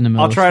on. Tap in the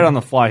middle. I'll try it on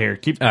the fly here.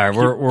 Keep. All right,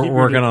 we're keep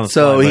working on the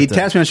So fly, he but,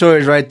 taps me on the shoulder.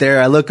 He's right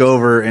there. I look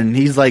over, and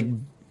he's like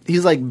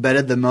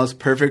bedded the most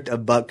perfect a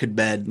buck could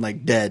bed,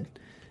 like dead.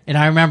 and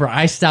I remember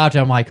I stopped.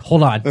 And I'm like,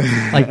 hold on,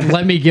 like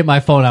let me get my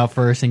phone out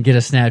first and get a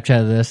Snapchat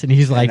of this. And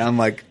he's like, And I'm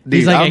like,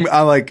 he's dude, like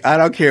I'm like, I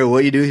don't care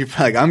what you do. You're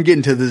like, I'm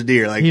getting to this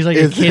deer. Like he's like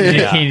a kid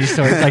in a candy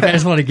store. It's like I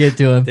just want to get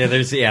to him. Yeah,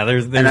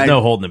 there's And I-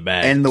 no holding it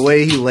back. And the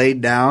way he laid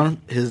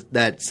down,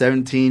 that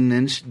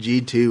 17-inch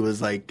G2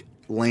 was like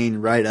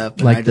laying right up.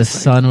 And I Like the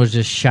just, sun was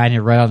just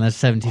shining right on that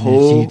 17-inch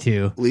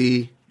G2.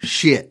 Holy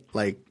shit!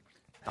 Like,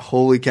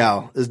 holy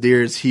cow! This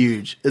deer is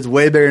huge. It's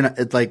way bigger.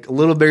 It's like a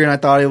little bigger than I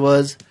thought it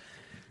was.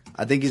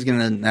 I think he's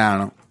gonna. I don't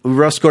know. We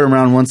rough scored him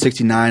around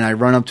 169. I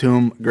run up to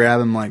him, grab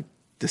him, like,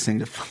 this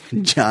thing's a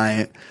fucking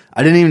giant.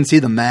 I didn't even see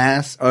the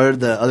mass or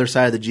the other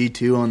side of the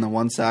G2 on the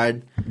one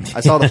side.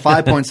 I saw the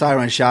 5-point side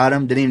when I shot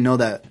him. Didn't even know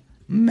that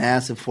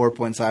massive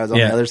 4-point side was on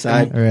the other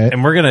side. All right.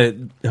 And we're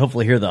going to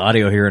hopefully hear the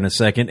audio here in a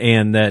second.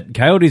 And that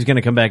Coyote's going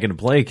to come back into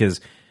play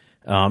because,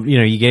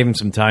 you gave him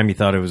some time. You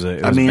thought it was a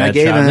I bad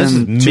gave shot. This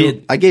is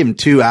him I gave him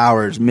 2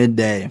 hours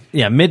midday.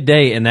 Yeah,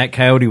 midday, and that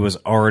Coyote was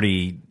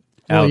already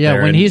out Well, yeah,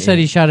 there. when he said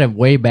he shot it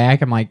way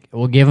back, I'm like,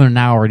 we'll give him an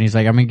hour. And he's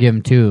like, I'm going to give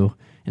him 2.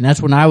 And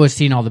that's when I was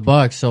seeing all the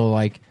bucks. So,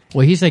 like,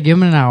 well, he said give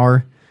him an hour.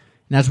 And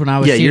that's when I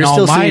was seeing you're all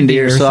still my seeing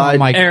deer, deer. so I'm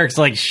I- like, Eric's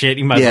like, shit,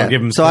 you might as well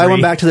give him So 3. I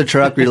went back to the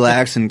truck,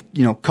 relaxed,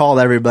 and called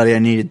everybody I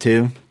needed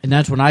to. and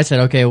that's when I said,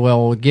 okay,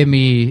 well, give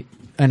me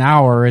an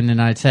hour. And then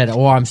I said,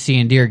 oh, I'm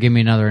seeing deer. Give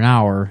me another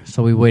hour.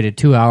 So we waited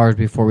 2 hours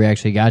before we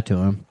actually got to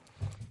him.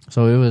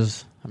 So it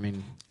was, I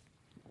mean,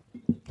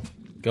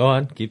 Go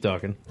on, keep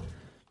talking.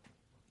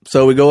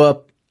 So we go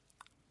up,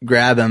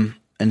 grab him,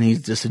 and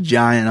he's just a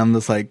giant. I'm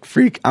just like,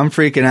 I'm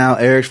freaking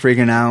out. Eric's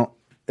freaking out.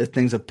 This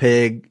thing's a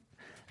pig.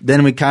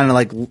 Then we kind of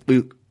like,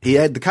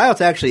 the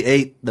coyotes actually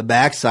ate the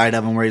backside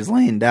of him where he's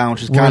laying down,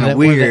 which is kind of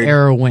weird. Where the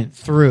arrow went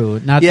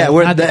through. Not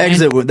where not the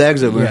exit would.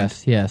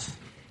 Yes.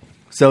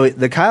 So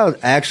the coyote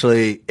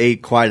actually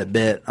ate quite a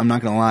bit. I'm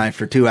not going to lie.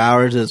 For 2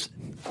 hours,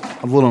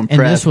 I'm a little And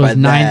impressed this was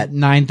by that.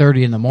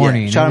 9:30 in the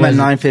morning. Yeah, shot him at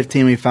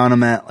 9:15. We found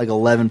him at like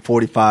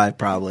 11:45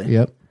 probably.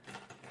 Yep.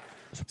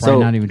 So probably So,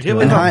 not even Can't 2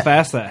 believe hours. how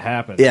fast that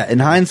happened. Yeah, in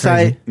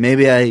hindsight,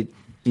 maybe I,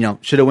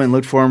 should have went and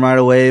looked for him right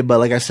away. But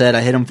like I said,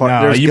 I hit him far.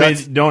 No, There's you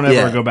guts. don't ever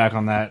Yeah. go back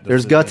on that.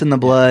 There's guts in the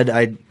blood.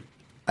 I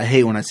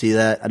hate when I see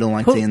that. I don't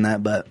like seeing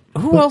that. But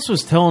Who else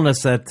was telling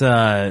us that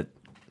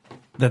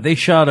that they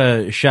shot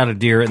a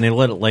deer and they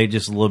let it lay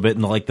just a little bit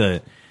and like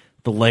the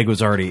leg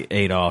was already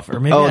ate off, or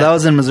maybe that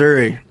was in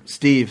Missouri.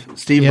 Steve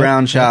Yep.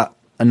 Brown shot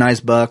a nice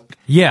buck,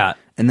 yeah.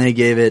 and they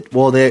gave it.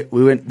 Well, they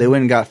went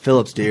and got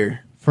Phillips deer.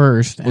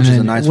 First, Which is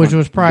a nice which one.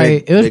 was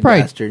probably Big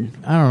bastard.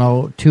 I don't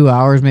know, 2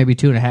 hours, maybe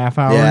 2.5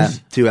 hours. Yeah,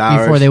 2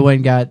 hours. before they went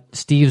and got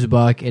Steve's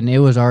buck, and it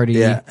was already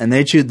Yeah, and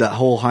they chewed the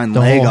whole hind the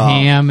leg whole off,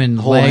 ham and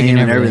whole leg ham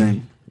and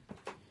everything.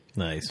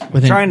 Nice.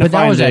 Within, trying to but that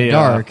find was at a,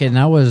 dark, and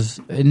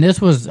this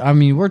was. I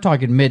mean, we're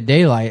talking mid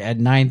daylight at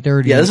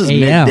 9:30. Yeah, this is a.m.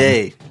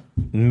 midday.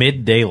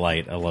 Mid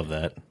daylight. I love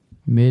that.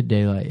 Mid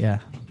daylight, yeah.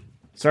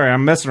 Sorry,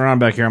 I'm messing around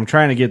back here. I'm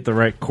trying to get the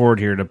right cord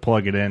here to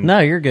plug it in. No,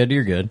 you're good.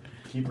 You're good.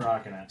 Keep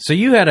rocking it. So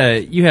you had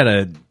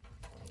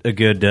a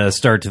good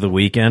start to the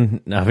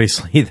weekend.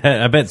 Obviously,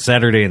 I bet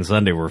Saturday and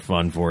Sunday were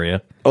fun for you.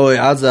 Oh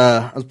yeah,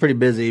 I was pretty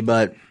busy,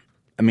 but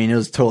I mean, it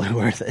was totally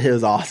worth it. It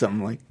was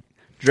awesome. Like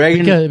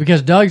dragging.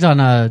 Because Doug's on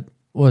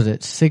what was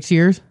it, 6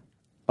 years?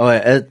 Oh,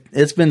 yeah,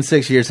 it's been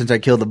 6 years since I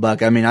killed the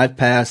buck. I mean, I've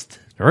passed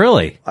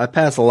Really? a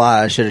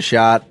lot I should have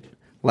shot.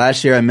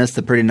 Last year I missed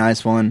a pretty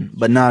nice one,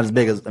 but not as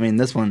big as, I mean,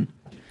 this one.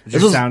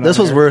 This was sound this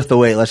on was there? worth the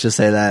wait, let's just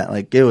say that.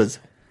 Like, it was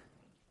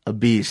a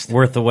beast.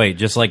 Worth the wait,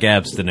 just like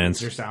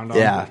abstinence. Your sound on?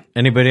 Yeah.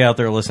 Anybody out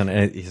there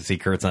listening? You see,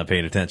 Kurt's not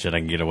paying attention. I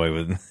can get away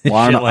with Well,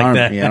 I shit don't, like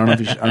that. Yeah, I don't know if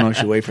you should, I don't know if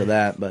you should wait for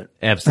that, but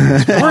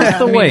Abstinence. Worth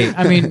the wait.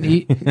 I mean,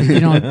 you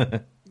know,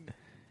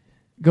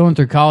 going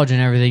through college and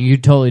everything, you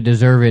totally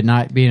deserve it.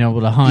 Not being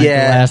able to hunt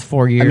Yeah. the last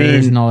 4 years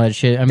mean, and all that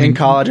shit. I mean, in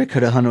college I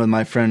could have hunted with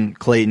my friend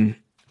Clayton,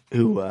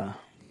 who.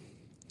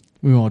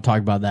 we won't talk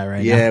about that right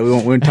now. Yeah, we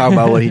won't talk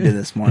about what he did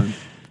this morning.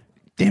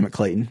 Damn it,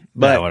 Clayton.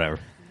 But Yeah, whatever.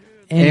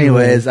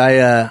 anyways,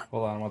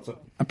 Hold on, what's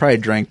up? I probably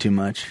drank too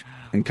much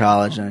in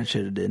college than I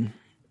should have did.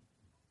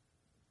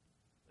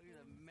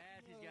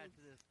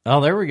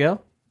 Oh, there we go.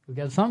 we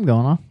got something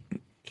going on.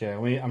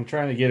 Okay, I'm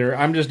trying to get her.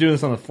 I'm just doing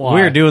this on the fly.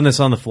 We're doing this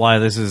on the fly.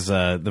 This is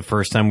the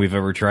first time we've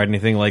ever tried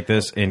anything like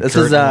this. And This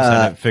Kurt is almost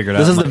had it figured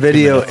this out is in the like 2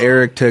 video minutes.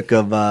 Eric took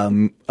of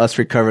us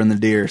recovering the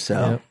deer.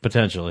 So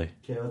Potentially.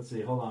 Okay, let's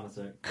see. Hold on a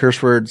sec.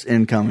 curse words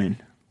incoming.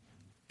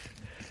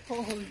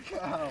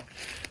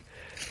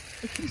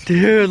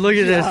 Dude, look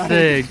at this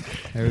thing.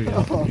 There we go.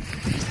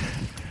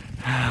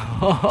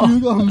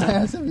 Look how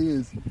massive he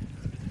is.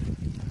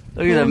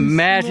 Look at the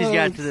match he's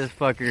got to this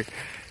fucker.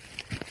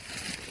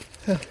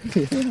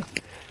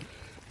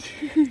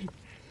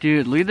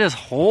 Dude, look at this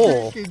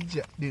hole.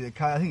 Dude,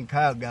 I think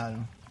Kyle got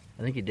him.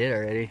 I think he did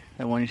already.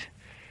 That one.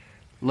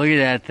 Look at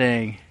that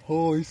thing.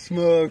 Holy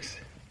smokes.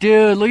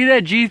 Dude, look at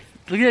that G2.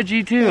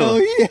 Oh,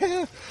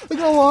 yeah. Look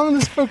how long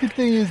this fucking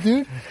thing is,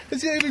 dude.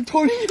 It's not even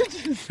 20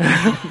 inches.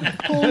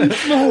 Holy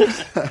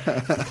smokes.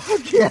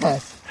 Fuck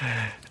yes.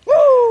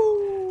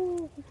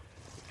 Woo!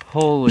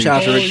 Holy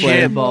Shout out to Ric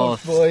Flair. shit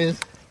balls. Boys.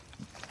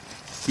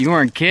 You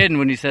weren't kidding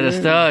when you said a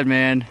stud,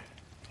 man.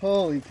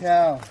 Holy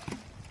cow.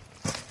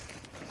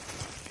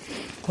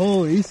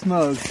 Holy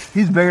smokes.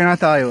 He's bigger than I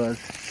thought he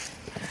was.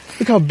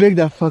 Look how big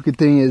that fucking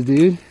thing is,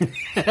 dude.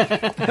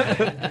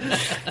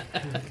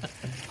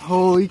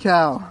 Holy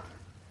cow.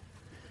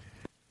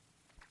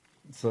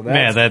 So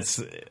Man, that's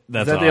is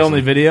that awesome. the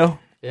only video?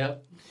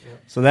 Yep.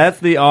 So that's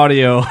the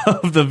audio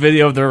of the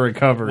video of their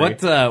recovery. What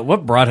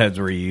broadheads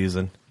were you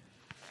using?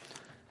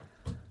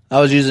 I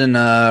was using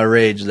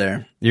Rage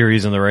there. You were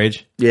using the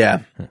Rage?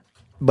 Yeah.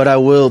 But I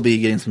will be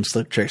getting some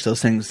slip tricks.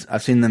 Those things,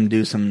 I've seen them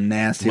do some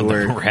nasty With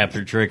the work.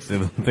 Raptor tricks,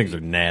 the things are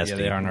nasty.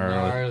 Yeah, they are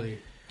gnarly.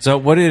 So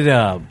what did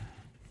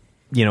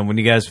when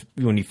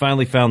you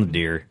finally found the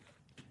deer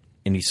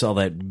and you saw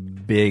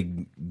that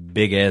big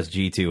ass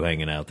G2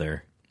 hanging out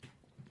there?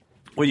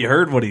 Well, you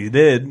heard what he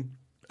did.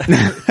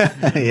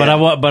 But I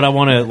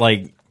want to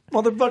like.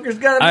 Motherfucker's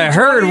got to be I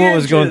heard 20 what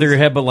was going inches. through your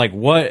head, but like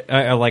what?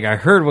 I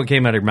heard what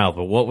came out of your mouth,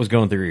 but what was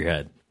going through your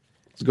head?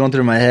 It's going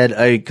through my head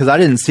because I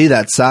didn't see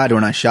that side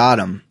when I shot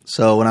him.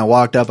 So when I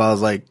walked up, I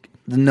was like,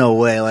 "No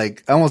way!"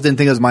 Like I almost didn't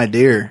think it was my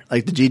deer.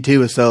 Like the G2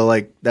 was so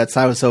like that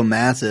side was so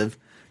massive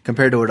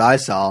compared to what I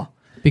saw.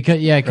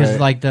 Because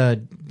like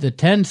the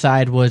 10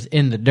 side was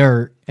in the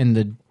dirt and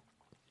the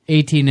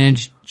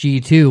 18-inch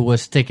G2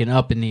 was sticking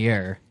up in the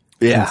air.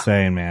 Yeah,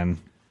 Insane, man.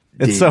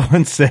 It's Dude, so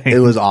insane. it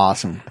was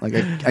awesome. Like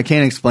I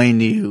can't explain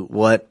to you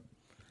what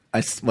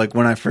like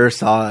when I first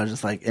saw it. I was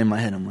just like in my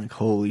head. I'm like,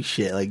 "Holy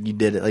shit!" Like you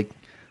did it. Like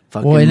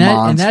fucking Well, and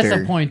monster. that's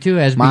the point too.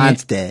 As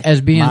Monster.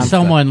 being Monster.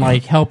 someone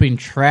like helping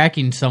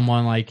tracking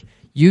someone, like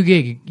you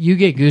get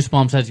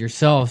goosebumps as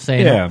yourself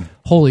saying, Yeah.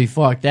 "Holy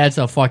fuck, that's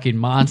a fucking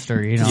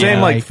monster!" You know, Same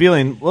like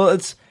feeling. Well,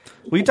 it's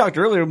we talked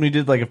earlier when we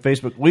did like a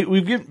Facebook.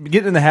 We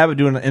get in the habit of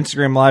doing an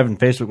Instagram live and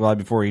Facebook live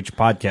before each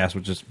podcast,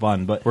 which is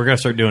fun. But We're gonna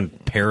start doing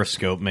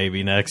Periscope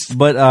maybe next. you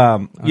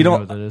know know,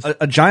 what that is.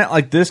 a giant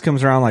like this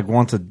comes around like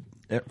once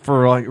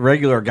for like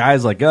regular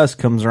guys like us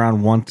comes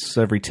around once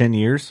every 10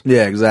 years.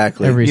 Yeah,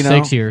 exactly. every you know?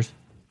 6 years.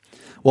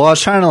 Well, I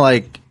was trying to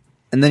like,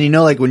 and then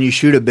like when you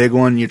shoot a big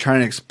one, you're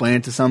trying to explain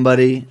it to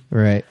somebody.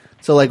 Right.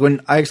 So like when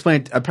I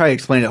probably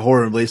explained it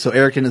horribly. So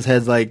Eric in his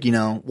head's like,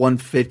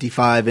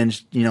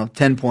 155-inch,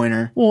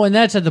 10-pointer. Well, and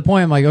that's at the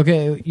point I'm like,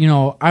 okay,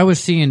 I was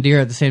seeing deer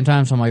at the same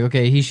time, so I'm like,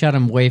 okay, he shot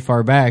him way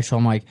far back, so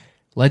I'm like,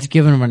 let's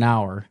give him an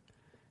hour.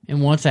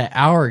 And once that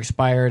hour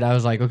expired, I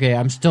was like, okay,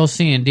 I'm still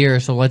seeing deer,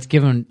 so let's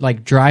give him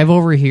like drive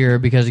over here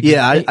because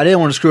Yeah, I didn't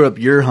want to screw up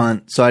your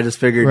hunt, so I just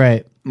figured,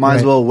 Right, might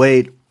as right. well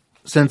wait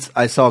since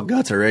I saw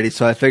guts already.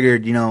 So I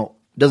figured, it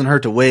doesn't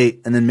hurt to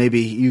wait, and then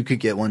maybe you could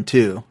get one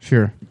too.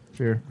 sure.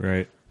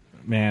 Right,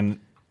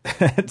 man.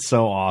 It's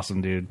so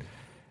awesome, dude.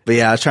 But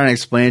yeah, I was trying to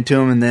explain it to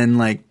him, and then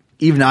like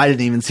even I didn't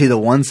even see the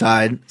one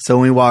side. So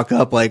when we walk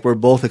up, like we're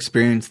both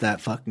experienced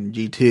that fucking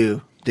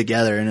G2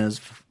 together, and it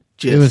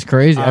was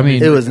crazy. I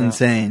mean, it was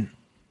insane.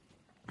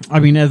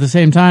 at the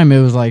same time, it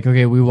was like,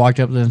 okay, we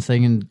walked up to this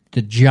thing and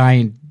the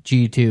giant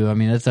G2. I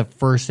mean, that's the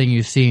first thing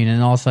you've seen,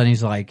 and all of a sudden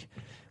he's like,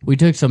 we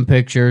took some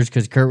pictures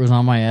because Kurt was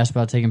on my ass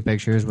about taking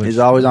pictures. He's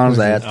always on his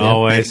ass.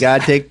 Always. You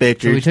gotta take So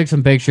pictures. we took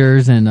some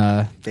pictures and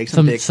Take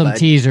some pics, some bud.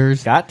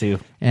 teasers. Got to.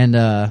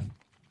 And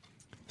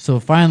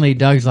so finally,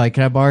 Doug's like,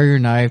 "Can I borrow your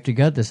knife to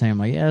gut this thing?" I'm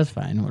like, "Yeah, that's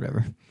fine,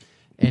 whatever."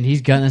 And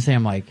he's gutting this thing.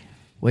 I'm like,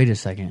 "Wait a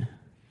second,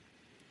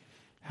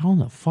 how in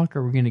the fuck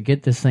are we gonna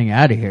get this thing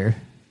out of here?"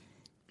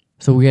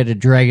 So we had to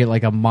drag it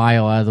like a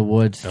mile out of the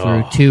woods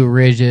through 2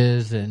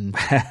 ridges, and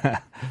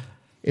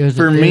it was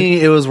For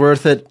me, it was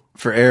worth it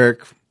for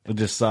Eric. I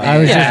just saw. I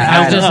was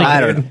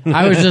don't know.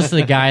 I was just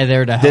the guy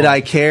there to help. Did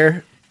I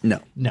care? No.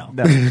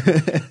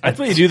 That's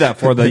what you do that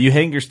for, though. You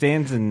hang your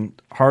stands in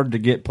hard to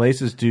get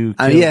places to.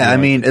 I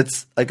mean,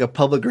 it's like a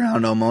public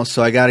ground almost,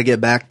 so I got to get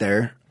back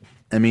there.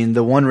 I mean,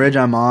 the one ridge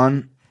I'm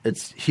on,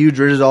 it's huge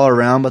ridges all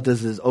around, but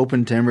this is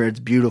open timber. It's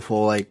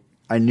beautiful. Like,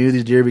 I knew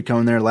these deer would be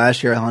coming there.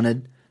 Last year I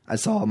hunted. I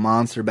saw a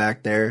monster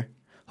back there,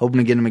 hoping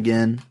to get him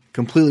again.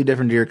 Completely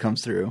different deer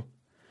comes through.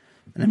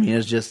 And I mean,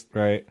 it's just,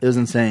 right. It was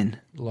insane.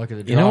 Luck of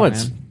the draw, You know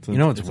what's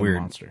man. It's a weird?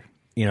 monster.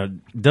 You know,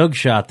 Doug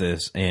shot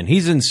this, and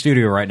he's in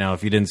studio right now.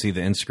 If you didn't see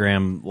the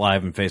Instagram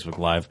live and Facebook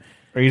live,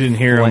 or you didn't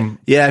hear him.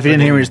 Yeah, if you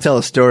didn't hear me just tell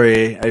a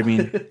story, I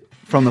mean,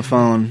 from the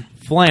phone.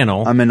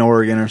 Flannel. I'm in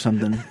Oregon or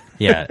something.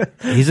 Yeah,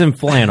 he's in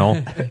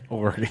flannel.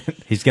 Oregon.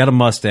 He's got a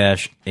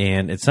mustache,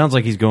 and it sounds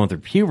like he's going through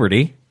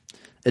puberty.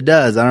 It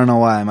does. I don't know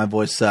why. My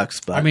voice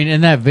sucks. But I mean,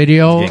 in that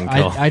video, Getting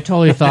cool. I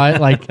totally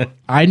thought, like,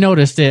 I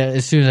noticed it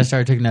as soon as I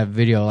started taking that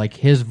video. Like,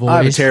 his voice I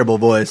have a terrible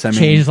voice. I mean,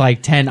 changed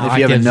like 10 octaves if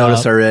you haven't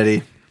noticed up.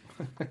 already.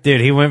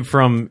 Dude, he went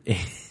from I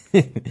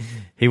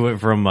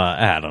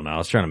don't know. I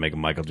was trying to make a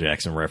Michael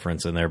Jackson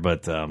reference in there,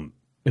 but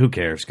who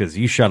cares? Because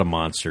you shot a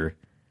monster,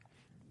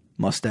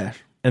 Mustache.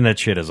 and that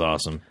shit is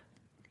awesome.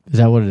 Is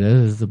that what it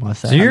is? Is the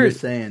mustache? So I'm you're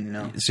just saying, you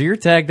know. so you're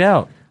tagged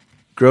out.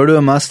 Grow to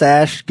a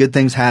mustache, good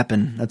things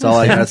happen. That's all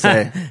I gotta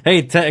say.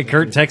 Hey,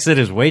 Kurt texted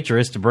his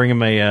waitress to bring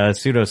him a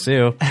pseudo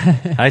Sue.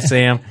 Hi,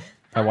 Sam.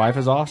 My wife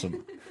is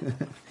awesome.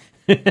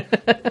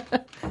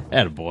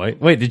 Attaboy.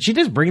 Wait, did she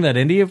just bring that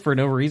into you for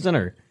no reason,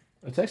 or?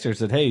 I texted her and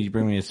said, "Hey, you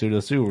bring me a pseudo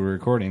Sue. We're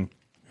recording."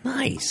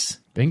 Nice.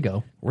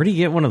 Bingo. Where do you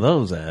get one of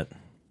those at?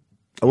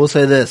 I will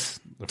say this: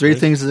 3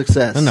 things to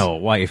success. No, a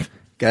wife.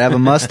 Gotta have a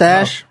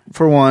mustache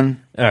for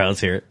one. All right,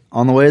 let's hear it.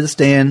 On the way to the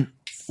stand,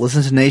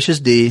 listen to Tenacious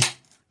D.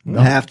 You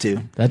have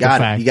to. That's got a it.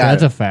 fact. You got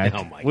That's it. a fact.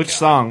 Oh my Which God.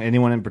 song?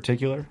 Anyone in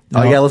particular?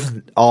 Oh, you gotta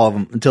listen to all of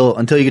them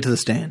until you get to the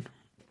stand.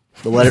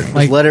 But let it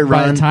Like, let it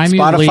by the run. time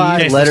you Spotify,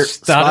 leave- let it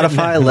Stop it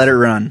Spotify, now. let it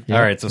run.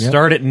 All right, so Yep.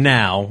 start it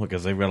now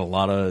because they've got a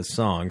lot of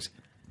songs.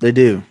 They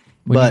do,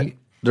 When but you-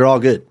 they're all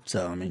good.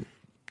 So I mean,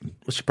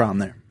 what's your problem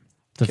there?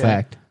 It's a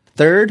fact.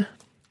 Third,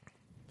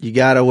 you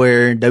gotta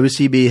wear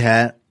WCB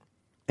hat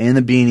and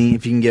the beanie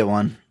if you can get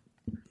one.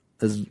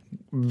 That's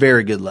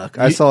very good luck.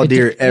 I saw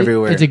deer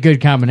everywhere. It's a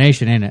good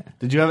combination, ain't it?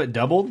 Did you have it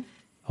doubled?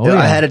 Oh, yeah.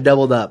 I had it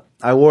doubled up.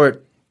 I wore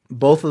it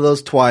both of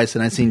those twice,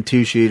 and I seen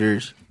 2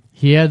 shooters.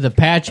 He had the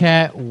patch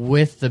hat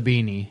with the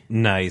beanie.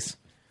 Nice.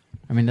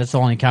 I mean, that's the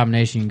only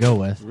combination you can go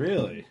with.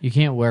 Really? You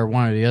can't wear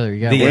one or the other.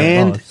 You got to The wear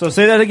end. both. So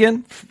say that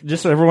again,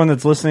 just so everyone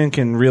that's listening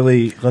can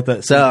really let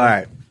that. So, all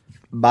right,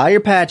 buy your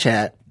patch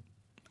hat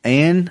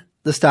and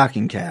the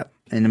stocking cap,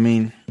 and I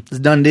mean, it's a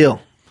done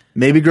deal.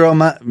 Maybe grow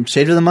a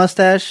shade of the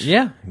mustache.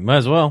 Yeah, might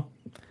as well.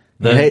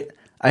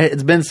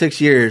 It's been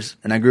 6 years,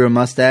 and I grew a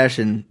mustache,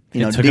 and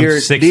you know, It took him deer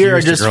 6 are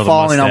years to just grow the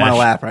falling on my mustache.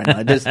 lap right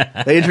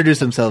now. They introduce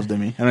themselves to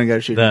me. I don't got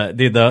to shoot.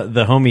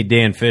 The homie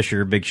Dan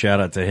Fisher, big shout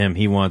out to him.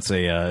 He wants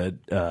a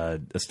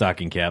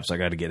stocking cap, so I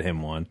got to get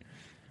him one.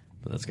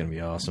 But that's gonna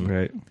be awesome.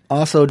 Right.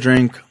 Also,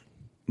 drink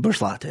bush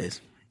lattes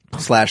 /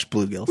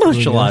 bluegills.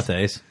 Bush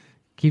lattes.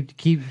 Keep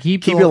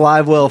Keep your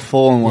live well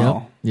full and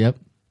well, Yep.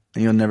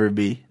 and you'll never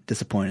be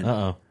disappointed. Uh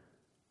oh.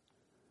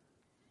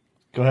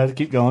 Go ahead,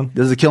 keep going.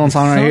 This is a killing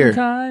song right here.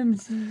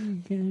 Sometimes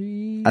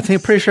I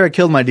think pretty sure I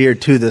killed my deer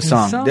to this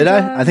song. Did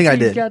I? I think I You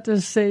did. got to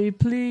say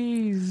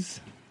please.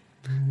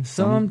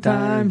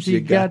 Sometimes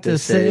you got to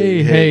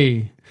say,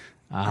 hey,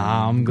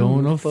 I'm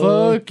gonna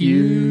fuck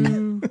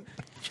you.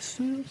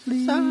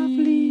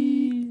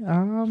 Softly,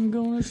 I'm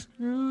gonna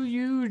screw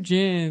you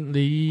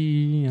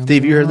gently. I'm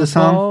Steve, you heard gonna this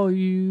song? call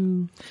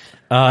you.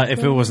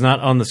 If it was not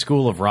on the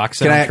School of Rock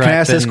Can soundtrack, I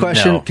ask this then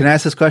question? no. Can I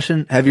ask this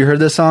question? Have you heard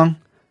this song?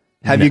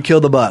 Have you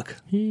killed a buck?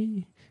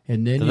 And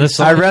then This you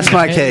song- I rest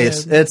my head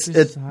case. It's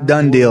beside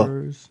done deal.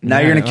 yours. Now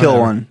Yeah, you're gonna kill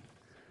whatever. one.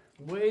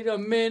 Wait a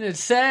minute,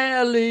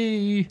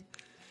 Sally.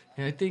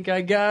 I think I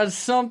got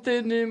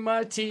something in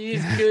my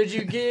teeth. Could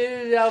you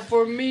get it out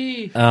for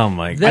me? Oh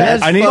my god!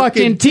 That's I need-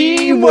 fucking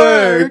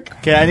teamwork.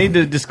 Okay, I need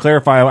to just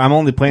clarify. I'm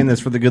only playing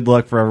this for the good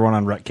luck for everyone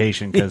on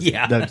Rutcation because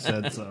Yeah. Doug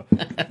said so.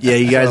 Yeah,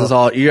 you guys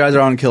are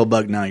on kill a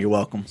bug now. You're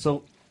welcome.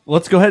 So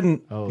let's go ahead and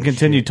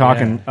continue shit,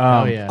 talking.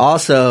 Yeah. Oh yeah,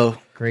 Also,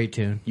 great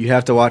tune. you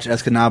have to watch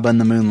Escanaba in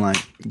the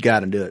Moonlight. You got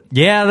to do it.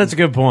 Yeah, that's a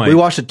good point. We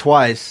watched it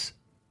twice.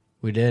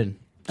 We did.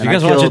 Did you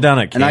guys watch it down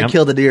at And I camp?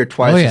 killed a deer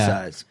twice Oh, the yeah.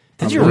 size.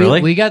 Did you really?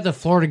 We got the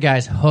Florida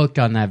guys hooked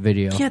on that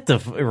video. Get the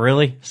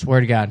really? Swear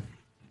to God,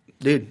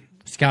 Dude,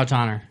 Scout's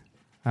honor.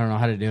 I don't know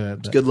how to do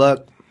it, but good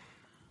luck.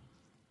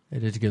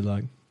 it is good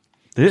luck.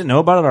 They didn't know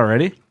about it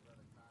already.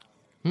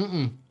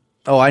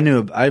 Oh, I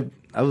knew. I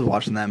was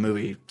watching that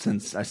movie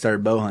since I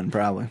started bow hunting,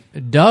 probably.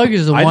 Doug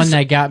is the I one just-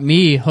 that got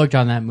me hooked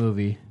on that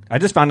movie. I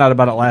just found out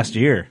about it last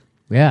year.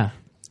 Yeah.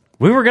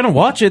 We were gonna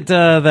watch it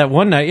that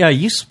one night. Yeah,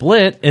 you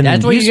split, and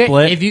That's then what you you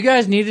split. get. If you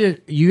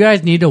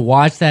guys need to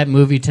watch that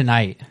movie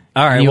tonight.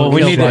 All right. You Well, will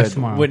we kill need bugs to.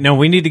 tomorrow. No,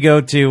 we need to go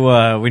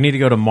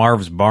to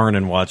Marv's barn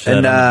and watch that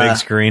And, on the big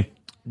screen.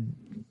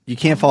 You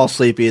can't fall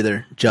asleep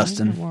either,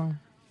 Justin.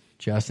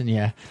 Justin,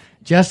 yeah.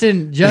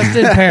 Justin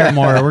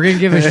Paramore. We're going to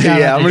give a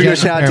shout out I'm to going to give a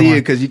Justin shout out to Paramore.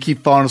 you because you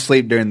keep falling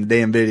asleep during the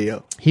damn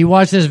video. He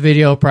watched this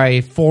video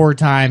probably 4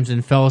 times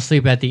and fell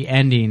asleep at the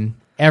ending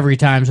every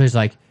time. So he's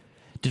like,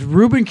 did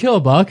Ruben kill a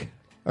buck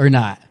or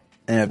not?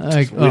 And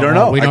Like, we don't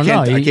know. We don't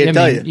know. I can't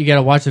tell you. You got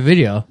to watch the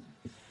video.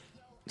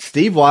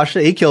 Steve watched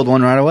it. He killed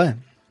one right away.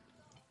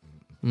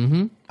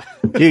 Mm-hmm.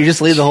 Dude, you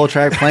just leave the whole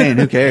track playing.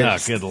 Who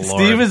cares? Oh, good lord.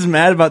 Steve is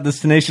mad about this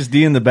Tenacious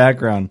D in the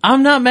background.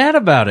 I'm not mad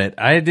about it.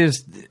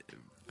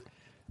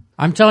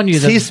 I'm telling you,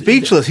 He's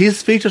speechless. He's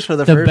speechless for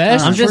the first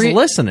best. I'm time. just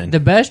listening.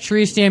 The best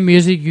tree stand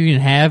music you can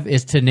have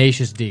is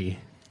Tenacious D.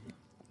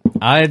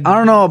 I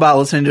don't know about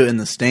listening to it in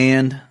the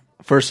stand,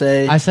 per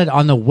se. I said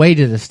on the way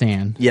to the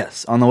stand,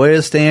 Yes, on the way to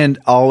the stand,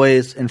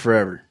 always and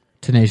forever.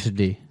 Tenacious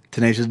D.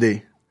 Tenacious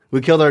D.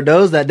 We killed our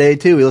does that day,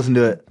 too. We listened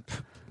to it.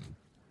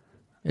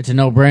 It's a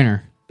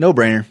no-brainer. No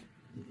brainer.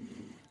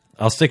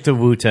 I'll stick to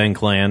Wu-Tang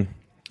Clan.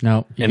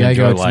 No, you And gotta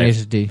go enjoy with life.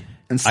 Tenacious D.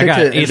 And I got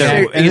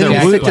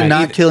stick to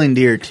not killing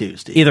deer, too,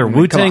 Steve. Either I mean,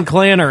 come Wu-Tang on.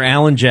 Clan or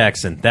Alan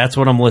Jackson. That's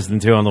what I'm listening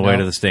to on the way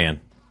to the stand.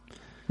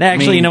 Now,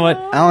 actually, I mean, you know what?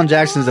 Alan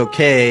Jackson's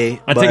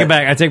okay. I take it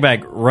back. I take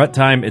back. Rut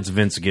time. It's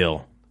Vince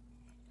Gill.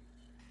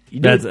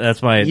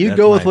 That's my. You that's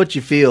go my, with what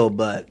you feel,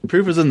 but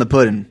proof is in the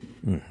pudding.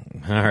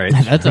 All right,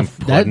 That's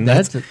Puddin'.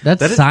 that's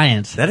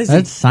science. That is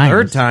that's the science.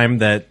 third time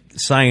that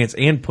science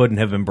and pudding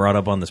have been brought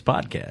up on this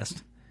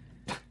podcast.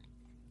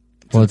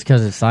 Well, it's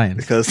because it's science.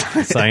 Because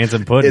Science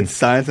and pudding. It's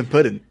science and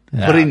pudding.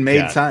 Yeah. Pudding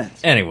made God. science.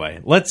 Anyway,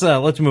 let's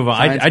move on.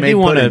 Science I made do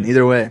want pudding, to.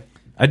 either way.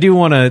 I do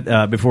want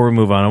to. Before we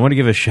move on, I want to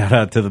give a shout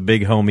out to the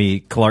big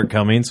homie Clark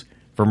Cummings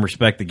from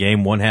Respect the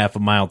Game 1/2 a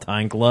Mile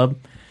Time Club.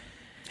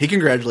 He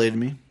congratulated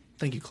me.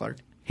 Thank you, Clark.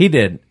 He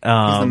did. He's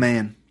the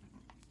man.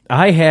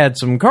 I had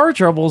some car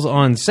troubles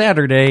on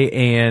Saturday,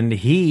 and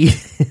he,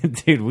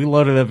 dude, we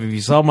loaded up. If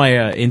you saw my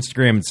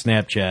Instagram and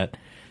Snapchat,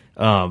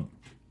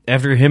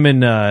 after him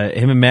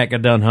and Matt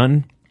got done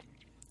hunting,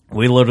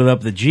 we loaded up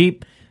the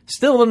Jeep.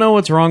 Still don't know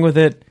what's wrong with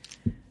it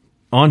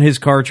on his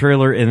car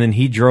trailer, and then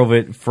he drove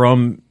it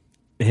from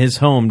his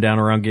home down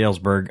around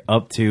Galesburg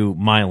up to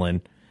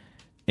Milan.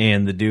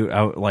 And the dude,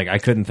 I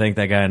couldn't thank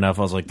that guy enough.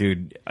 I was like,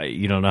 dude,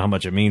 you don't know how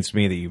much it means to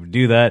me that you would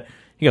do that.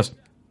 He goes,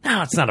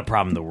 no, it's not a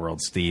problem in the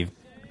world, Steve.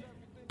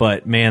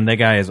 But, man, that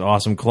guy is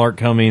awesome. Clark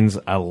Cummings,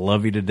 I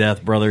love you to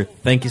death, brother.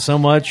 Thank you so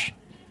much.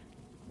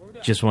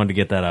 Just wanted to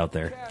get that out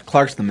there.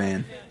 Clark's the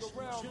man.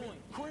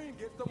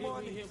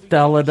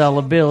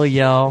 Dollar bill,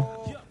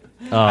 y'all.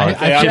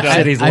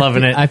 City's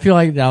loving it. I feel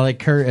like now that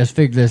Kurt has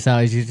figured this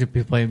out. He's used to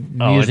be playing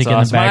music in the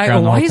awesome.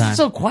 background the Why whole is time. it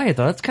so quiet,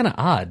 though? That's kind of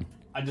odd.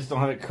 I just don't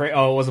have it. It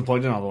wasn't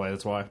plugged in all the way.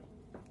 That's why.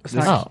 It's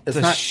not, It's it's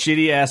a not,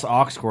 shitty ass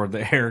aux cord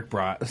that Eric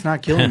brought. it's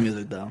not killing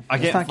music, though. I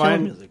It's can't not killing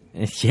find- music.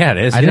 Yeah, it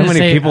is. I You know how didn't many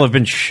say- people have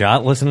been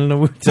shot listening to I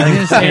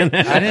Wu-Tang?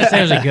 didn't say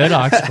it was a good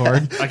aux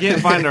cord. I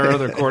can't find our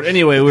other cord.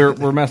 Anyway,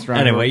 we're messing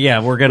around. Anyway,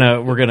 yeah, we're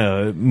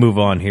gonna move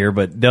on here.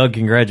 But Doug,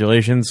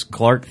 congratulations.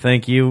 Clark,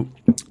 thank you.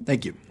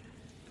 Thank you.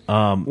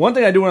 One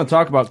thing I do want to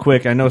talk about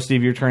quick. I know,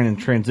 Steve, you're trying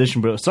to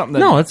transition, but it was something that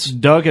No, it's-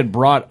 Doug had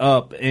brought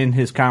up in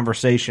his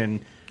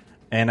conversation,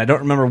 and I don't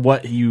remember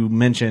what you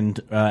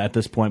mentioned at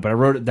this point, but I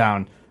wrote it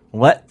down.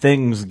 Let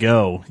things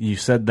go. You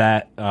said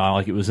that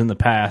like it was in the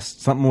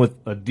past. Something with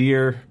a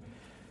deer.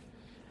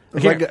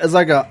 It's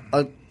like a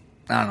I don't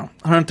know,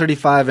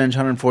 135-inch,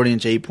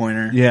 140-inch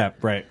 8-pointer. Yeah,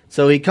 right.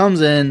 So he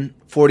comes in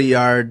 40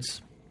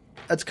 yards.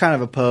 That's kind of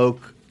a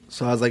poke.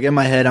 So I was like, in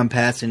my head, I'm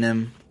passing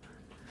him.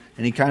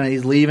 And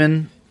he's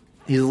leaving.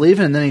 He's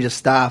leaving, and then he just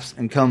stops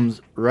and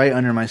comes right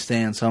under my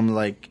stand. So I'm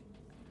like,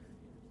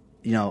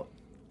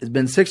 it's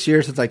been 6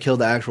 years since I killed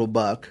the actual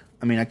buck.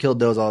 I mean, I killed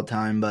does all the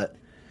time, but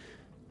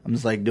I'm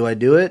just like, do I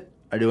do it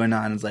or do I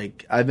not? And it's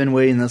like, I've been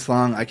waiting this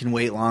long. I can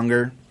wait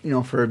longer,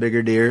 for a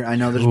bigger deer. I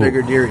know there's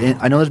bigger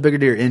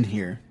deer in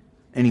here.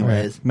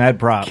 Anyways. Mad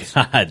props.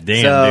 God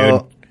damn,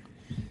 So,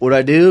 dude. what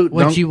I do?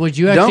 Would you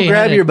don't actually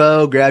grab had your it-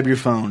 bow. Grab your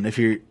phone. If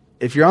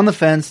you're on the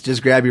fence,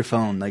 just grab your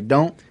phone. Like,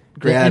 don't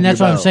grab. And that's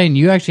your what I'm bow. saying.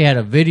 You actually had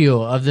a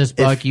video of this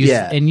buck.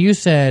 And you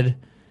said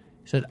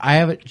I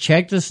haven't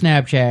checked the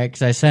Snapchat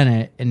because I sent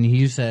it, and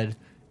you said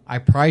I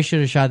probably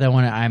should have shot that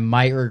one. I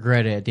might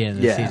regret it at the end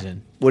of the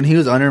season. When he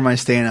was under my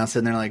stand, I was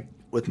sitting there like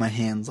with my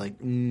hands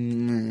like,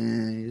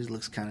 he just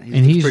looks kind of.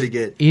 He's pretty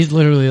good. He's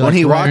literally when like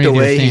he right walked underneath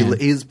your away,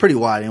 stand. he's pretty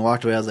wide. And he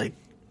walked away. I was like,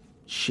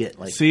 shit.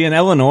 Like, See, in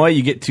Illinois,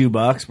 you get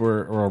 $2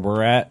 where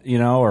we're at,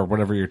 or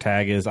whatever your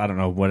tag is. I don't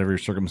know, whatever your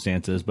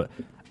circumstance is, but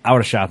I would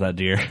have shot that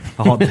deer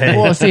all day.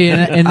 Well, see,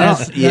 and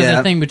that's yeah.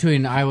 the thing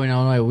between Iowa and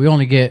Illinois. We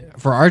only get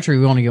for archery.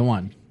 We only get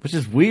one. Which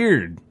is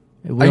weird.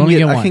 We only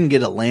get one. I can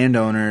get a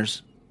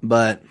landowners,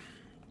 but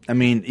I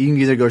mean, you can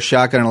either go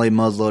shotgun or lay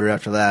muzzleloader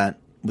after that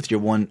with your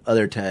one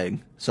other tag.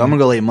 So I'm gonna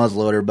go lay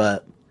muzzleloader,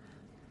 but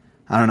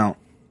I don't know.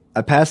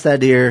 I passed that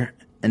deer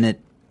and it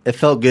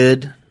felt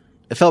good.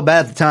 It felt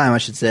bad at the time, I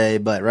should say,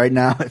 but right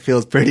now it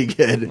feels pretty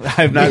good.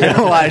 I'm not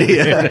gonna lie to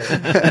you.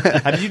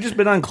 Have you just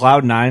been on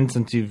cloud 9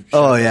 since you've?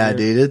 Oh yeah,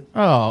 dude.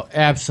 Oh,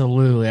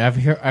 absolutely. I've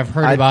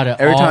heard about it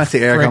every all time I see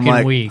Eric. I'm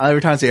like, week.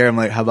 every time I see Eric, I'm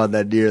like, how about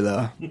that deer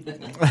though?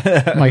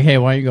 I'm like, hey,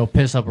 why don't you go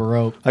piss up a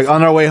rope? Like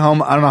on our way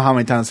home, I don't know how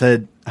many times I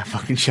said I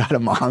fucking shot a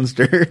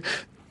monster.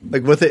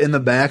 Like with it in the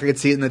back, I could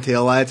see it in the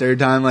taillights every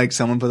time. Like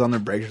someone puts on their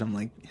brakes, I'm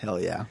like, hell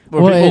yeah.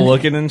 Were people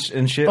looking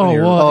and shit? Oh when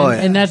you were, well,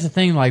 yeah. and that's the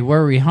thing. Like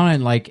where we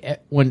hunt,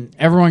 like when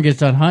everyone gets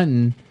done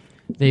hunting,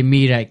 they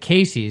meet at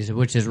Casey's,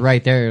 which is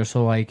right there.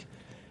 So like,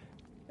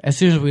 as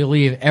soon as we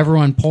leave,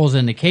 everyone pulls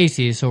into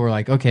Casey's. So we're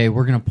like, okay,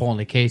 we're gonna pull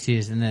into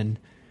Casey's, and then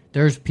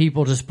there's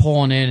people just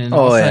pulling in, and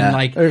all of a sudden,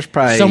 like, there's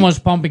probably someone's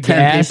pumping 10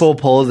 gas. people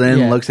pulls in,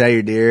 Yeah. looks at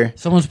your deer.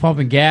 Someone's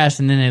pumping gas,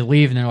 and then they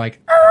leave, and they're like,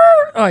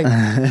 like,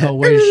 oh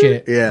wait a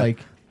shit, Yeah. like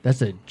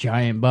that's a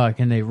giant buck,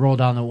 and they roll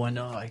down the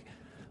window, like,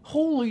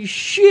 holy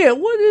shit,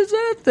 what is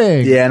that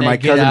thing? Yeah, and they my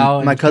get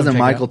out cousin, and come check it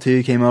Michael out.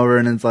 too came over,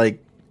 and it's like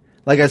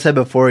I said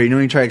before, you know,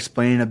 when you try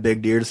explaining a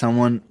big deer to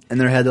someone, and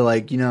their head, they're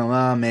like, you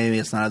know, maybe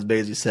it's not as big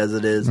as he says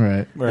it is.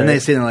 Right. And they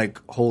see it and they're like,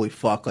 holy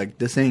fuck, like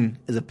this thing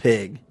is a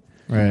pig.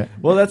 Right.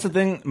 Well, that's the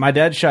thing. My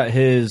dad shot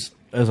his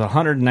as a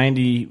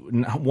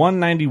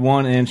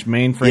 191 inch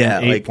mainframe Yeah,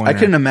 like 8-pointer. I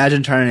couldn't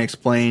imagine trying to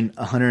explain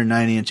a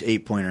 190-inch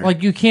 8-pointer.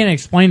 Like you can't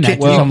explain that to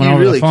Well, someone you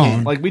over really the phone.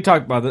 can't. Like we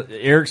talked about it.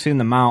 Eric seen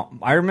the mount.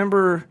 I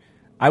remember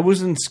I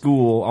was in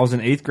school. I was in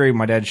 8th grade when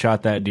my dad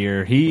shot that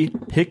deer. He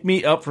picked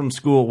me up from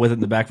school with it in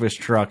the back of his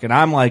truck, and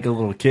I'm like a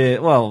little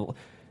kid, well,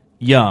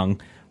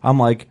 young. I'm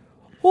like,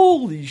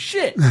 holy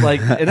shit!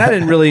 Like, and I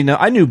didn't really know.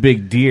 I knew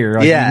big deer.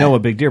 Like, Yeah. you know a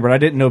big deer, but I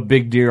didn't know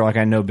big deer like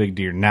I know big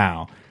deer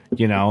now.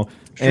 You know,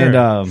 Sure,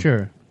 and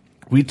sure.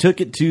 we took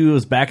it to, it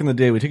was back in the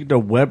day, we took it to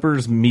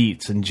Weber's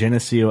Meats in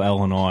Geneseo,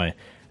 Illinois.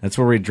 That's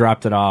where we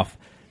dropped it off.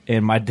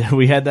 And my dad,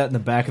 we had that in the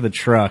back of the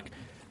truck.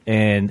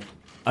 And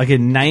like a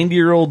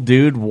 90-year-old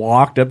dude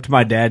walked up to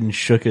my dad and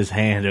shook his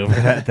hand over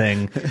that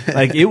thing.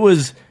 Like it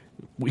was,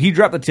 he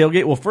dropped the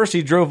tailgate. Well, first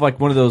he drove like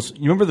one of those,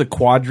 you remember the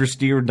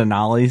quadra-steer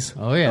Denali's?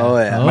 Oh yeah. Oh,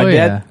 yeah. My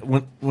yeah.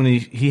 dad, when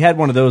he had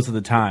one of those at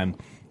the time.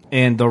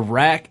 And the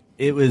rack,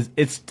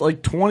 it's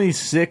like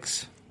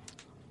 26.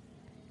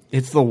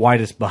 It's the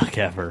whitest buck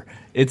ever.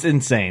 It's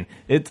insane.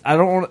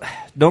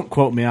 Don't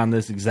quote me on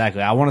this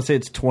exactly. I want to say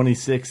it's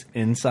 26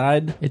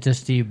 inside. It's a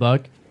Steve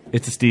Buck.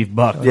 It's a Steve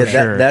Buck for yeah,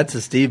 sure. that's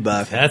a Steve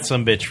buck. That's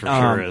some bitch for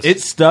sure is. It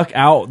stuck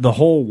out. The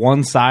whole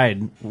one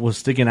side was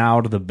sticking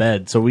out of the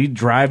bed. So we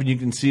drive and you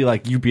can see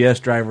like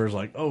UPS drivers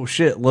like, oh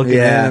shit, looking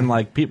Yeah. in,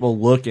 like people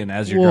looking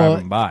as you're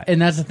driving by.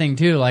 And that's the thing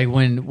too. Like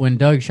when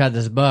Doug shot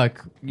this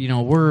buck, you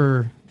know,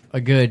 we're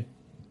a good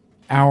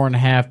hour and a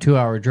half, 2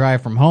 hour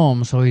drive from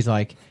home. So he's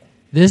like,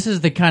 this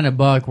is the kind of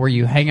buck where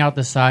you hang out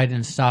the side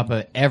and stop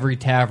at every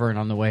tavern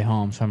on the way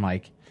home. So I'm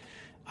like,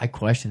 I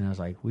questioned. I was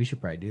like, we should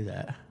probably do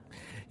that.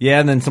 Yeah,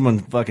 and then someone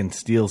fucking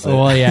steals it.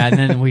 Well, yeah, and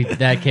then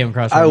that came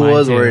across. Our I mind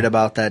was too. worried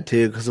about that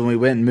too, because when we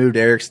went and moved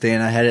Eric's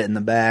stand, I had it in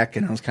the back,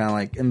 and I was kind of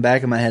like, in the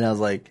back of my head, I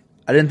was like,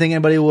 I didn't think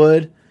anybody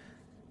would,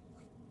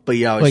 but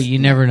you always, But you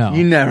never know.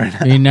 You never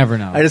know. You never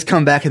know. I just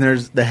come back and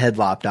there's the head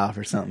lopped off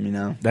or something, you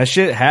know. That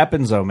shit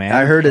happens though, man.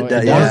 I heard it. it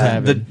does, does yeah.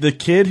 happen. The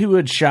kid who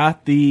had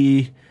shot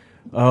the,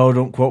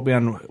 don't quote me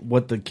on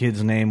what the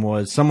kid's name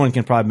was. Someone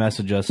can probably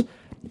message us.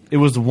 It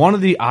was one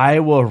of the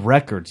Iowa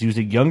records. He was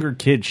a younger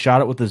kid,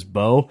 shot it with his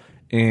bow,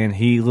 and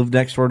he lived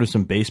next door to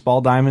some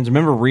baseball diamonds. I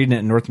remember reading it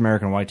in North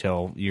American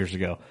Whitetail years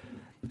ago.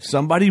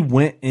 Somebody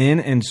went in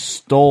and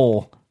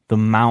stole the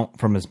mount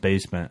from his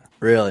basement.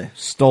 Really?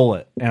 Stole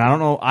it, and I don't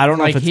know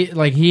Like if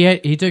it's,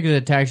 he took it to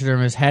the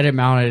taxidermist, had it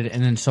mounted,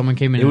 and then someone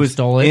came in it and was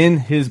stole it. in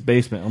his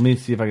basement. Let me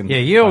see if I can. Yeah,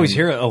 you always find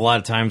hear a lot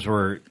of times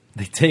where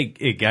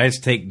guys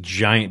take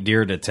giant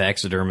deer to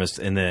taxidermists,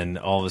 and then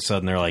all of a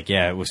sudden they're like,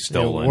 "Yeah, it was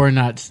stolen." We're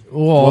not.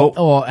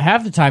 Well,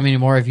 half the time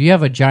anymore, if you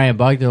have a giant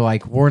buck, they're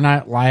like, "We're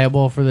not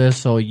liable for this."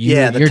 So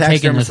Yeah, the you're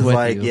taking this taxidermist is with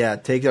like, you. yeah,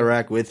 take the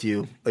rack with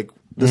you. Like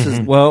this is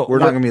Well, we're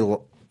not what- gonna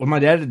be. When my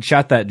dad had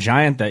shot that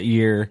giant that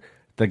year,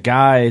 the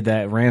guy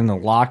that ran the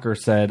locker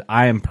said,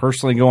 I am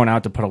personally going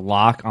out to put a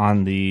lock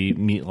on the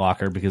meat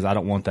locker because I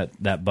don't want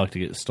that buck to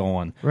get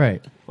stolen.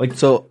 Right. Like,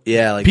 So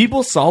yeah, like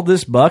people saw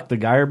this buck, the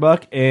Geyer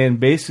buck, and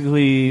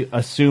basically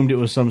assumed it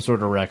was some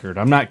sort of record.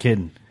 I'm not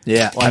kidding.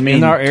 yeah. Like, I mean,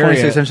 in our area,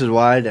 26 inches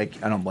wide. I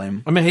don't blame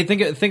him. I mean, hey,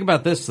 think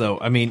about this though.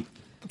 I mean,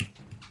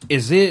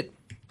 is it?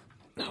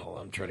 Oh,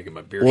 I'm trying to get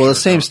my beer. Well, the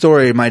shirt same out.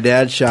 story. My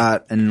dad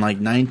shot in like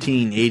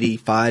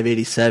 1985,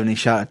 87. He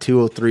shot a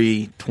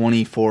 203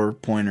 24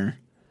 pointer,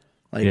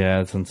 like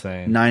yeah, it's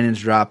insane. 9-inch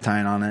drop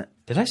tine on it.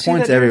 Did I see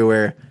Points that?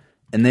 everywhere,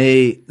 and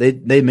they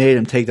made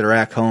him take the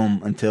rack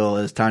home until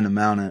it was time to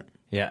mount it.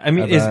 Yeah, I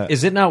mean,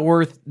 is it not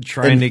worth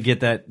trying to get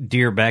that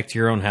deer back to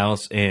your own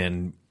house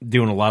and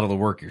doing a lot of the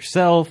work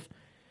yourself?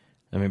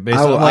 I mean,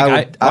 basically,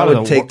 I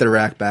would take the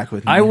rack back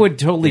with me. I would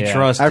totally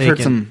trust. I've heard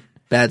taking- some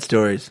bad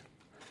stories.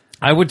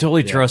 I would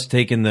totally trust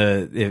taking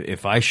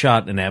if I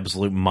shot an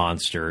absolute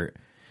monster,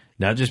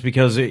 not just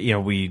because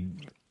we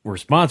were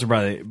sponsored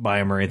by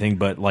him or anything,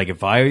 but like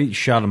if I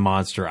shot a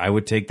monster, I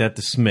would take that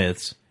to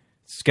Smith's,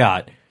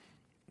 Scott,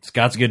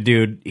 Scott's a good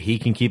dude. He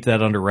can keep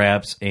that under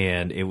wraps,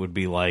 and it would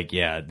be like,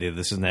 yeah,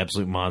 this is an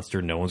absolute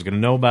monster. No one's going to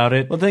know about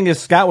it. Well, the thing is,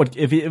 Scott would,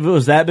 if it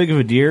was that big of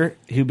a deer,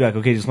 he'd be like,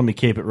 okay, just let me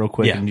cape it real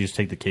quick, Yeah. and you just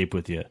take the cape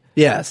with you.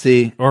 Yeah,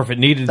 see. Or if it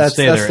needed to That's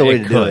stay there, the way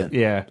it to could. do it.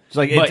 Yeah. It's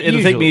like, But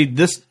it'll take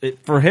usually- me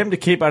for him to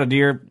cape out a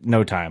deer,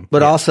 no time.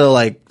 But also,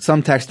 like,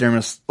 some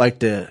taxidermists like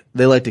to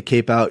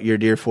cape out your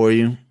deer for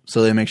you,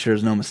 so they make sure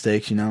there's no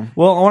mistakes, you know?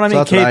 Well, when I So mean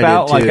that's what cape I did,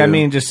 out, like, too. I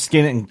mean just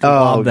skin it and Oh,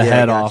 lob the yeah,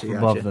 head gotcha, off gotcha.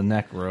 above the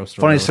neck roast.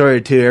 or Funny whatever.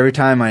 story, too. Every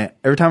time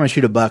I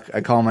shoot a buck,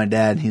 I call my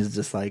dad, and he's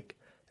just like,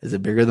 is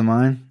it bigger than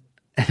mine?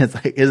 And it's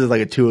like, his is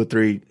like a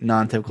 203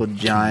 non-typical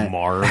giant.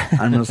 Marv.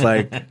 I'm just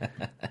like,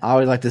 I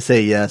always like to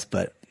say yes,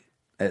 but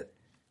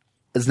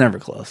it's never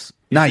close.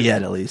 Not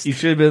yet, at least. You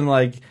should have been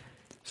like,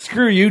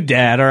 screw you,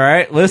 Dad, all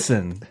right?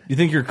 Listen, you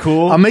think you're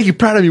cool? I'll make you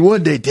proud of me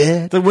one day,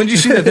 Dad. So when did you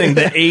shoot the thing?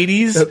 The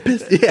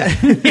 80s?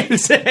 Yeah.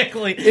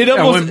 Exactly. It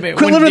almost- when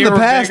Quit living in deer the were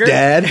past, bigger-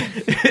 Dad.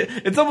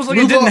 It's almost like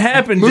Move it didn't on.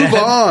 happen, Move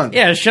Dad. on.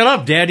 Yeah, shut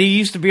up, Dad. You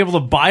used to be able to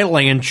buy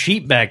land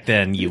cheap back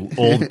then, you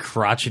old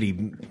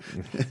crotchety.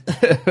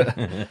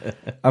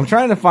 I'm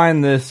trying to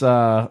find this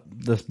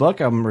this buck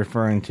I'm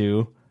referring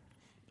to.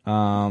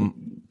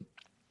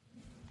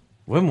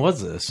 When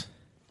was this?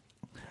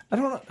 I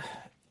don't know.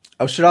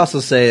 I should also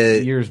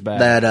say Years back.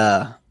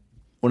 that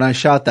when I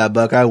shot that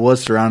buck, I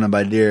was surrounded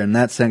by deer, and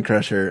that scent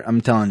crusher,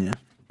 I'm telling you,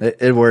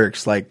 it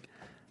works. Like,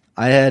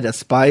 I had a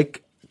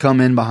spike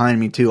come in behind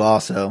me too,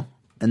 also,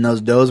 and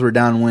those does were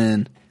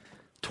downwind,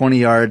 20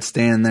 yards,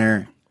 standing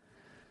there,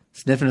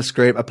 sniffing a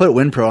scrape. I put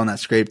WinPro on that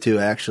scrape too.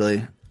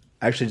 Actually,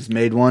 I actually just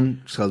made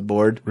one just 'cause I was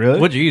bored. Really?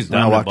 What'd you use? When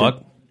I Dominant walked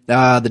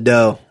buck? in.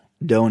 The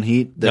doe and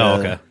heat. Oh,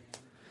 okay.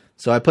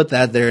 So I put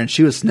that there, and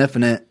she was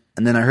sniffing it,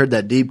 and then I heard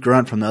that deep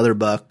grunt from the other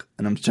buck,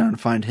 and I'm trying to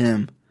find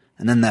him,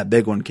 and then that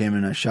big one came in,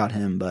 and I shot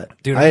him. But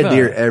Dude, I had I've,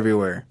 deer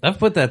everywhere. I've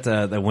put that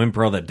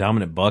WinPro, that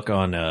dominant buck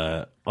on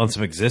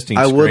some existing.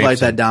 I would scrapes like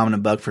that and-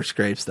 dominant buck for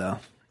scrapes, though.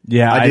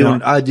 Yeah, I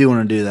don't- do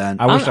want to do that.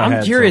 I wish I I'm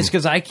had curious some.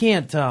 because I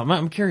can't.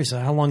 I'm curious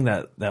how long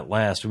that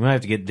lasts. We might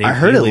have to get Dave I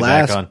heard it Healy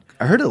back last. on.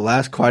 I heard it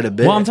last quite a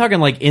bit. Well, I'm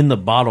talking like in the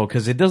bottle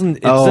because it doesn't.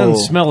 It Oh.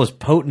 doesn't smell as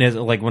potent as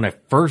like when I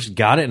first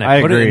got it and I,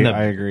 I put it in agree, the.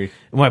 I agree.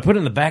 When I put it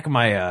in the back of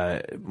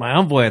my my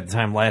envoy at the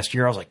time last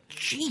year, I was like,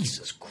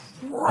 Jesus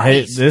Christ!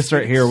 Hey, this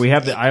right here, I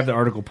have the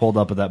article pulled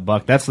up of that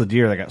buck. That's the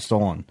deer that got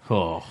stolen.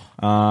 Oh,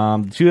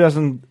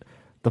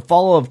 The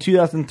fall of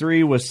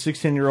 2003 was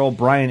 16-year-old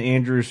Brian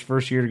Andrews'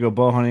 first year to go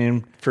bow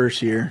hunting.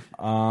 First year,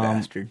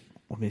 bastard.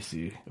 Let me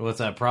see. what's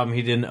that problem?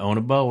 He didn't own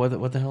a bow.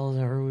 What the hell is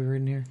that? Are we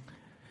reading here?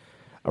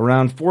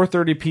 Around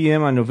 4:30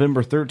 p.m. on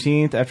November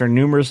 13th, after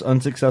numerous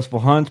unsuccessful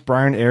hunts,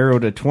 Brian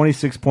arrowed a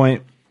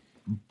 26-point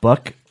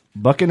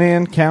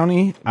Buchanan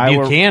County,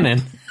 Iowa.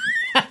 Buchanan.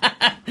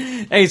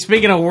 Hey,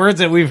 speaking of words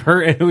that we've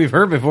heard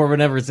before but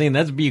never seen,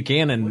 that's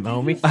Buchanan,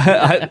 homie.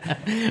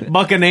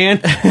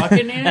 Buchanan.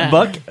 Buchanan.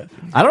 Buck.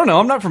 I don't know.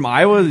 I'm not from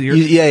Iowa.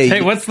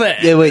 Hey, what's the?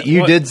 Yeah, wait.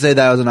 You what- did say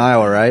that was in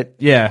Iowa, right?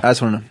 Yeah. I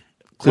just want to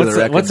clear What's the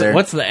the, record what's, there.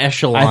 what's the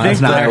echelon? I think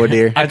It's not Iowa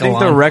deer. I think the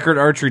Echelon. record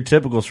archery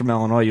typicals from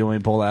Illinois. You want me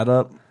to pull that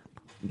up?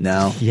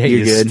 No, Yeah, you're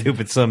you good.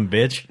 stupid son of a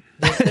bitch.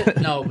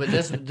 No, but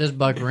this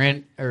buck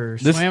ran or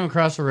swam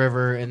across the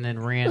river and then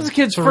ran This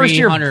kid's first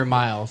year- 300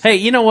 miles. Hey,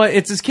 you know what?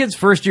 It's his kid's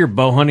first year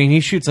bow hunting. He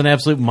shoots an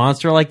absolute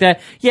monster like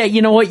that. Yeah,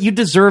 you know what? You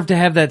deserve to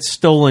have that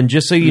stolen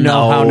just so you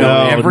know how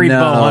every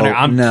bow hunter.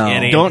 I'm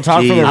kidding. Don't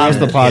talk for the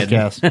rest of the I'm kidding.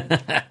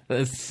 podcast.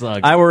 This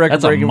sucks. Iowa record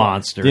That's a breaking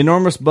monster. The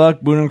enormous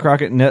buck, Boone and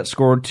Crockett net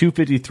scored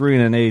 253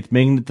 and an eighth,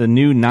 making it the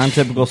new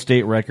non-typical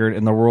state record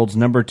and the world's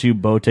number 2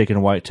 bow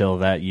taken whitetail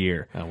that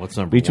year. What's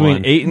number Between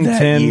one? 8 and That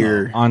 10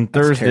 year. on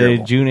That's Thursday,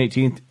 terrible. June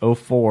 18th,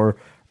 04,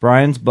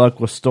 Brian's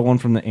buck was stolen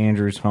from the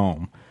Andrews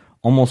home.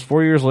 Almost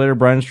 4 years later,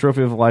 Brian's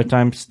trophy of a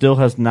lifetime still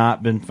has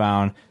not been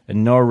found,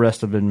 and no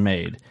arrests have been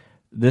made.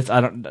 This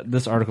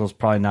article is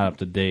probably not up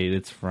to date.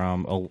 It's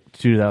from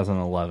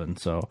 2011,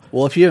 so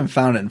Well, if you haven't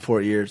found it in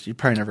 4 years, you're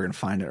probably never going to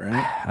find it,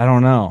 right? I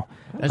don't know.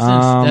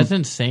 That's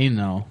insane,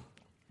 though.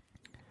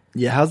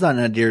 Yeah, how's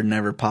that deer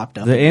never popped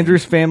up? The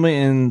Andrews family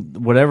in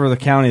whatever the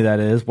county that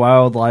is,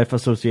 Wildlife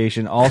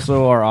Association,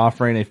 also are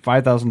offering a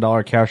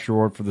 $5,000 cash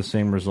reward for the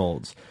same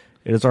results.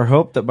 It is our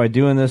hope that by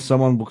doing this,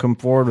 someone will come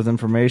forward with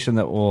information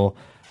that will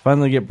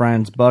finally get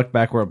Brian's buck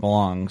back where it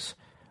belongs.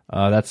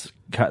 That's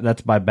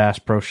by Bass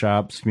Pro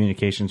Shops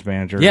communications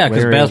manager. Yeah,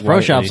 because Larry Bass Pro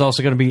Whiteley. Shop's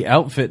also going to be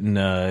outfitting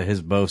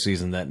his bow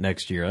season that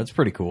next year. That's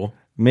pretty cool.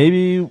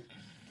 Maybe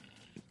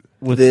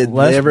with Did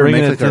less they ever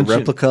bringing make like a attention-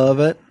 replica of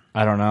it?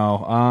 I don't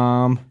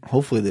know.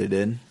 Hopefully they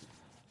did.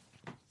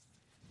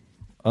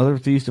 Other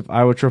Feast of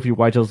Iowa Trophy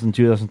whitetails in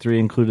 2003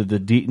 included the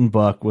Deaton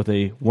buck with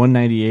a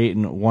 198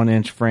 and 1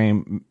 inch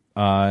frame,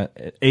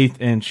 1/8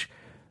 inch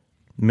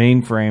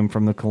main frame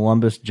from the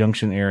Columbus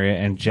Junction area,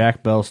 and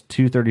Jack Bell's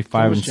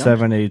 235 and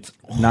 7/8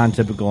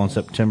 non-typical in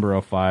September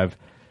 05.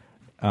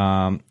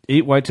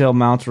 8 whitetail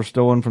mounts were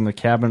stolen from the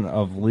cabin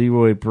of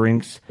Leroy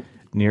Brinks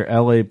near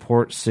L.A.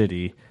 Port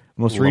City.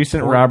 Most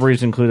recent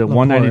robberies included a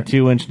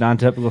 192-inch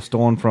non-typical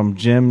stolen from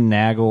Jim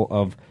Nagel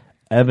of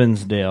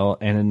Evansdale,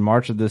 and in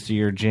March of this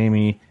year,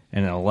 Jamie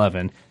and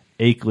 11.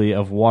 Akeley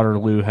of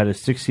Waterloo had a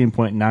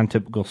 16-point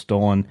non-typical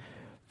stolen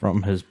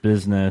from his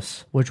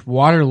business. Which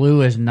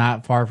Waterloo is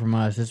not far from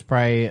us. It's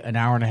probably an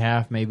hour and a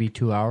half, maybe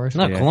 2 hours.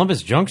 No,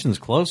 Columbus Junction's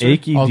closer.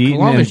 Akey, Deaton,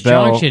 Columbus and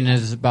Bell. Junction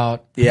is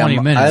about 20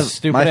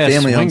 minutes. My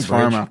family owns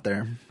farm out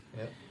there.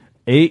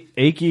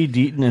 Akey,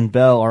 Deaton, and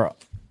Bell are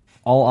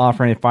all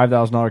offering a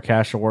 $5,000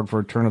 cash award for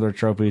return of their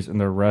trophies and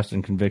the arrest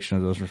and conviction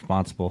of those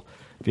responsible.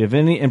 If you have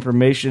any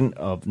information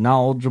of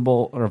knowledge of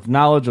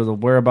the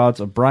whereabouts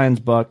of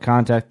Brian's buck,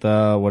 contact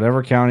the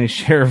whatever county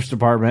sheriff's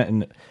department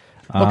and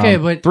Okay,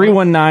 but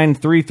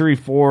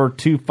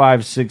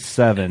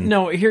 319-334-2567.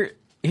 No, here's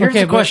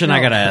a question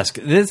I gotta ask.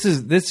 This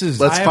is.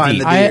 Let's find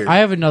the deer. I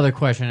have another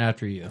question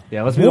after you.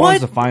 Yeah, let's be the ones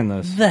to find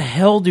this. What the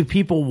hell do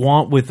people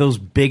want with those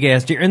big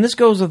ass deer? And this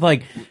goes with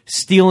like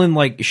stealing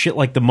like shit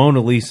like the Mona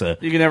Lisa.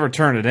 You can never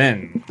turn it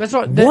in. That's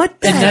what. What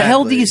the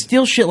hell do you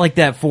steal shit like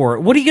that for?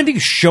 What are you gonna do?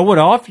 Show it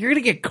off? You're gonna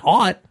get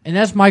caught. And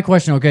that's my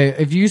question. Okay,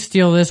 if you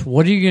steal this,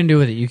 what are you gonna do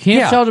with it? You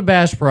can't sell to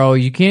Bass Pro.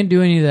 You can't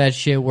do any of that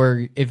shit.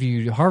 Where if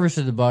you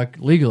harvested the buck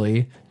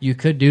legally, you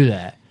could do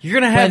that. You're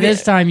gonna have But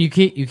this time you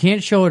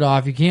can't show it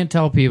off. You can't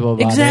tell people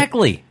about it.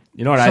 Exactly.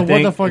 You know what So I what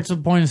think? the fuck's the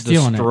point of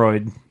stealing it?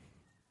 Destroyed.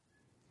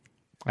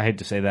 I hate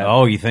to say that.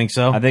 Oh, you think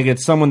so? I think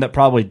it's someone that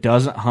probably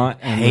doesn't hunt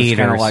and is kind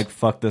Haters. of like,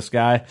 fuck this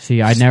guy.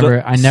 See, I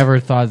never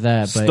thought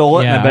that. But Stole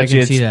it, yeah, and I bet can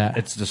you see that.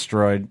 it's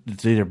destroyed.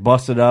 It's either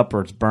busted up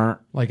or it's burnt.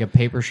 Like a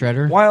paper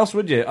shredder. Why else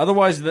would you?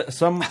 Otherwise,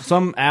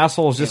 some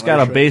asshole's just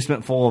got a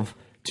basement full of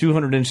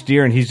 200-inch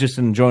deer and he's just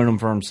enjoying them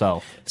for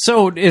himself.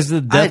 So is the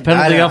death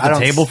penalty off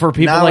the table for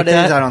people like nowadays,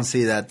 that? I don't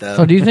see that though.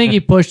 So do you think he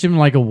pushed him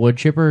like a wood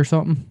chipper or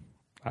something?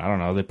 I don't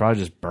know. They probably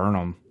just burn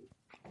them.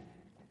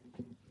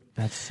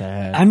 That's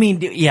sad. I mean,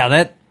 yeah,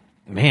 that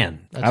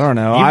man. I don't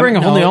know. You bring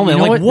a whole you know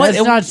like what?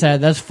 That's not sad.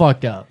 That's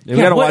fucked up. We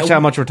got to watch how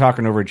much we're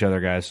talking over each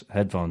other, guys.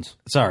 Headphones.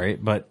 Sorry,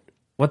 but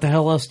what the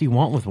hell else do you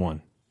want with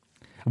one?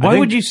 Why think-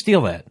 would you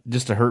steal that?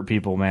 Just to hurt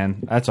people, man.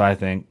 That's what I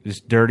think.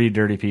 Just dirty,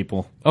 dirty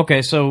people.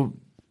 Okay, so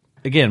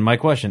again, my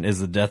question is: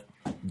 the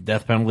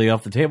death penalty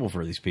off the table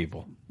for these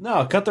people?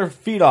 No, cut their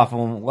feet off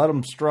and let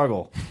them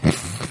struggle.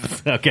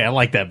 Okay, I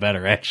like that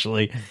better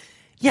actually.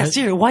 Yeah,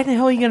 seriously, why the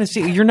hell are you going to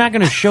see? You're not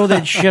going to show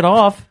that shit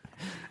off.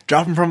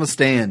 Drop them from a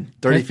stand,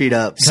 30 feet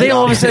up. Say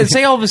all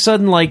of a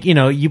sudden, like, you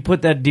know, you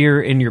put that deer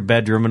in your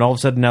bedroom, and all of a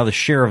sudden now the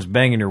sheriff's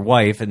banging your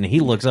wife, and he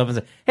looks up and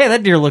says, "Hey,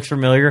 that deer looks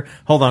familiar.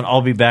 Hold on,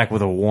 I'll be back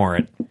with a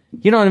warrant."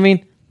 You know what I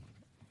mean?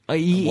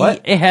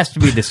 What? It has to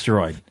be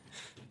destroyed.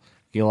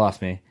 You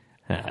lost me.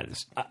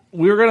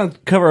 We were going to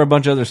cover a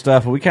bunch of other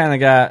stuff, but we kind of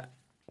got...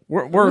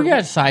 We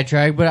got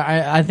sidetracked, but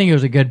I think it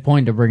was a good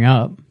point to bring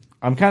up.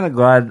 I'm kind of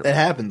glad... It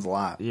happens a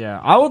lot. Yeah,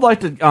 I would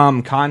like to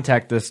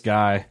contact this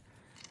guy,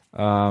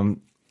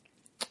 Brian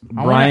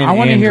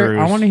Andrews.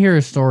 I want to hear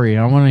his story.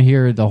 I want to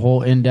hear the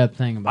whole in-depth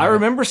thing about it. I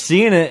remember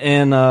seeing it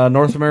in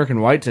North American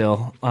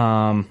Whitetail.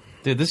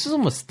 Dude, this is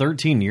almost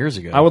 13 years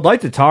ago. I would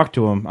like to talk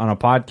to him on a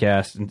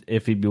podcast and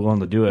if he'd be willing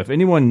to do it. If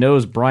anyone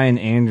knows Brian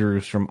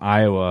Andrews from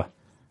Iowa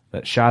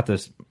that shot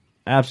this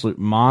absolute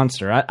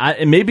monster,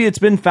 maybe it's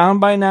been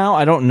found by now.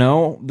 I don't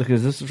know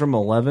because this is from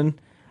 11.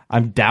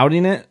 I'm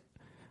doubting it.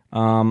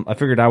 I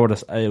figured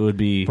it would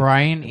be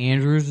Brian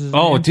Andrews.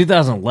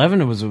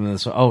 2011 it was when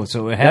this. Oh,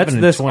 so it happened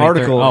in this 2013.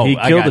 article. Oh, He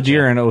I killed a gotcha.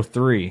 deer in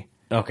 03.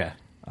 Okay.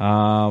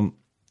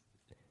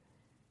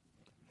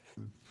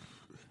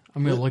 I'm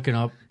gonna look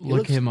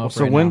him up.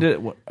 So right when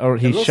now.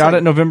 he looks shot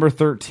like- it November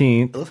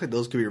 13th. It looks like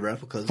those could be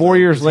replicas. 4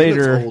 years 'cause he looks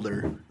later-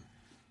 older.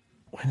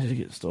 When did it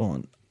get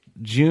stolen?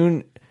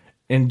 June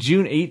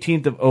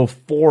 18th of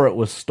 04 it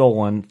was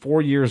stolen.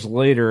 4 years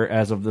later,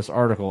 as of this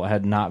article, it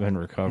had not been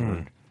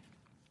recovered.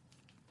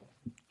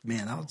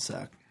 Man, that would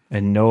suck.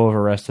 And no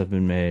arrests have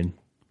been made.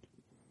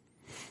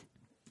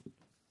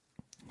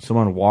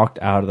 Someone walked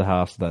out of the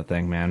house with that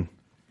thing, man.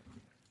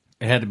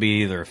 It had to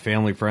be either a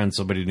family friend,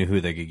 somebody knew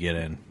who they could get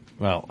in.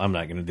 Well, I'm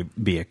not going to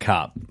be a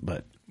cop,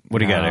 but what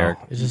do you got, No. Eric?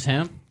 Is this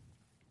him?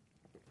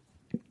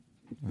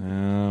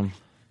 Dude,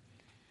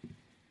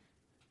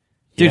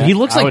 Yeah, he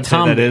looks I like would say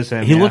Tom. that is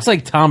him, he yeah. looks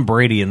like Tom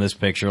Brady in this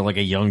picture, like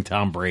a young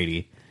Tom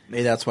Brady.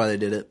 Maybe that's why they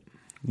did it.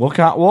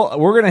 Well,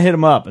 we're going to hit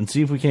him up and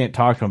see if we can't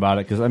talk to him about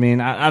it. Because, I mean,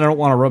 I don't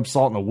want to rub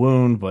salt in a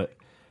wound, but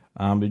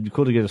it'd be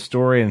cool to get a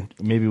story and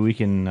maybe we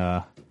can...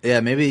 Yeah,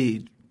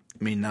 maybe.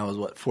 I mean, that was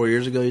what, 4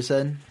 years ago? You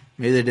said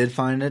maybe they did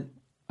find it.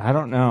 I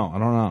don't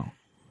know.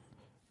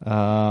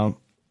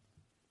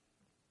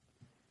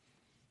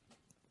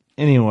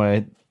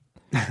 Anyway,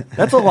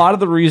 that's a lot of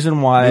the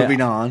reason why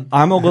Moving on.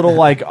 I'm a little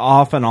like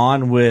off and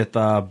on with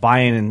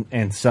buying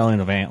and selling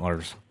of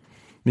antlers.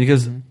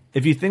 Because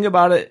if you think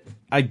about it,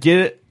 I get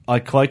it.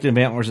 Like collecting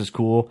antlers is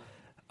cool.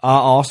 I'll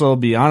also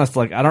be honest,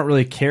 like I don't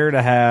really care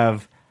to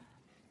have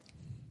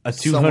a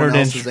Someone 200-inch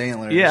else's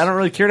antlers. Yeah, I don't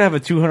really care to have a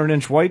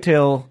 200-inch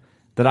whitetail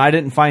that I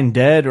didn't find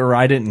dead or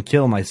I didn't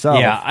kill myself.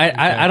 Yeah,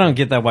 I don't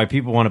get that why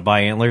people want to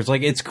buy antlers.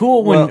 Like it's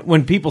cool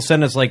when people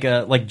send us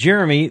like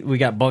Jeremy, we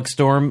got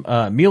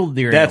buckstorm mule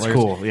deer That's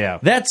antlers. cool, yeah.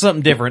 That's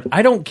something different.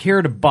 I don't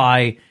care to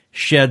buy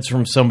sheds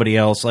from somebody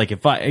else. Like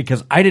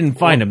because I didn't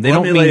find them, they let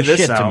don't me mean lay this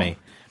shit to out. me.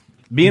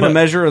 Being a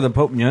measure of the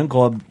Pope and Young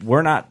Club,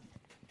 we're not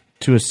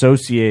to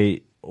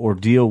associate or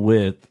deal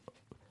with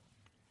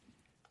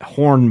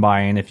horn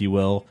buying, if you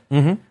will,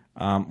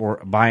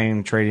 or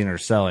buying, trading, or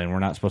selling. We're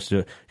not supposed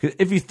to do it.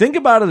 If you think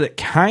about it, it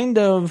kind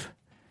of,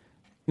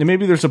 and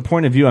maybe there's a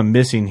point of view I'm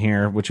missing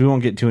here, which we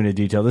won't get too into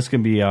detail. This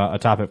can be a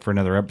topic for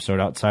another episode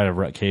outside of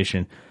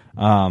Rutcation.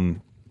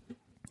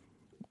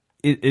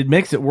 It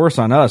makes it worse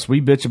on us.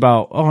 We bitch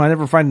about, I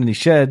never find any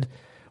shed.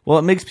 Well,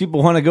 it makes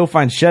people want to go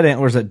find shed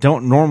antlers that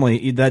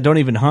don't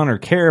even hunt or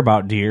care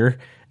about deer.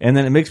 And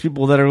then it makes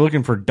people that are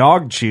looking for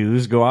dog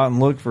chews go out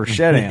and look for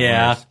shed antlers.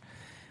 Yeah.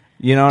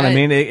 You know what I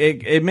mean?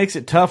 It makes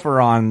it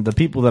tougher on the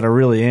people that are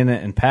really in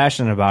it and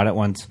passionate about it.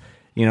 Once,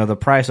 the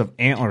price of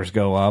antlers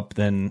go up,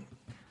 then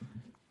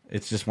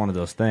it's just one of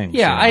those things.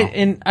 Yeah,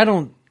 I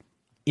don't,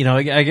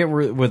 I get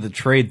where the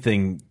trade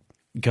thing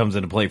comes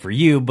into play for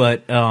you,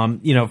 but,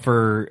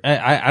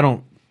 I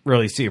don't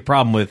really see a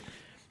problem with,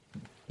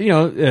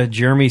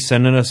 Jeremy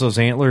sending us those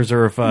antlers,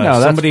 or if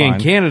somebody in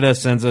Canada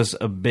sends us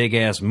a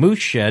big-ass moose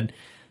shed,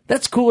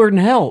 that's cooler than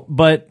hell.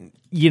 But,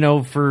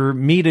 for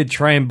me to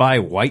try and buy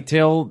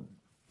whitetail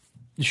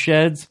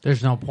sheds,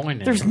 there's no point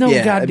in there's it. no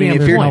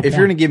goddamn if you're point. if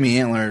you're gonna give me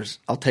antlers,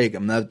 I'll take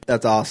them.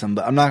 That's awesome.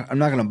 But I'm not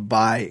gonna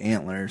buy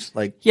antlers.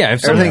 Like,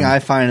 if everything I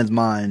find is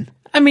mine.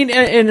 I mean,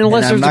 and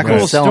unless And I'm there's a not gonna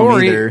cool sell 'em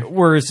story either.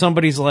 where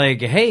somebody's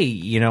like, "Hey,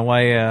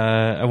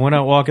 I went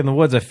out walking in the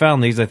woods. I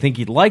found these. I think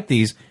you'd like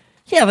these."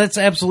 Yeah, that's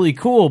absolutely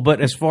cool.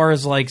 But as far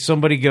as like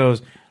somebody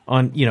goes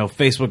on,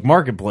 Facebook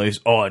Marketplace,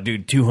 oh,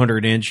 dude,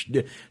 200-inch,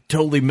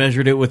 totally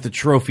measured it with the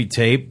trophy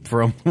tape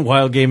from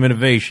Wild Game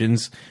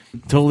Innovations,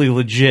 totally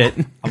legit.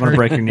 I'm gonna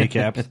break your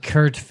kneecaps.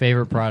 Kurt's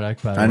favorite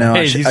product, by the way. I know.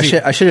 Hey,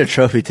 I should have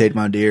trophy taped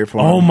my deer for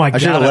him. Oh my I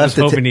should God, have I left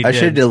was hoping he I did.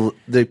 should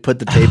have put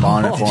the tape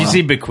on it for Did you him.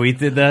 see Bequeath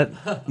did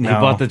that? He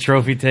bought the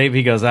trophy tape.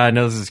 He goes, I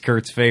know this is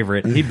Kurt's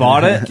favorite. He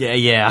bought it?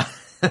 Yeah.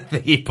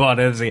 He bought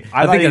it.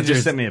 I think he that's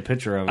just sent me a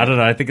picture of it. I don't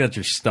know. I think that's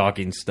your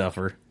stocking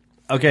stuffer.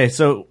 Okay,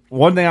 so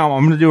one thing I'm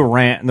going to do a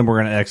rant, and then we're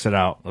going to exit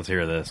out. Let's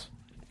hear this.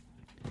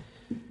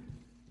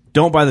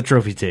 Don't buy the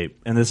trophy tape,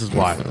 and this is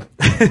why.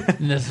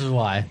 This is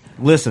why.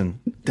 Listen,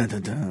 Dun,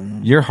 dun,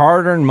 dun. your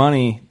hard-earned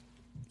money,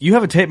 you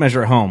have a tape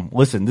measure at home.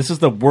 Listen, this is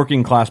the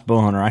working-class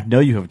bow hunter. I know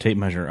you have a tape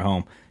measure at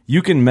home.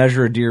 You can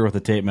measure a deer with a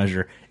tape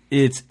measure.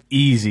 It's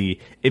easy.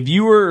 If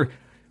you were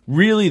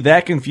really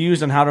that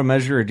confused on how to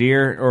measure a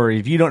deer, or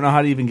if you don't know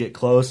how to even get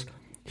close,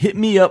 hit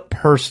me up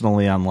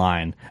personally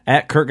online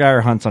at Kurt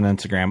Geyer Hunts on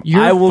Instagram.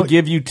 I will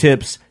give you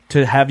tips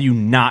to have you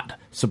not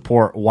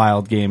support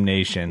Wild Game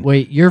Nation.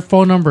 Wait, your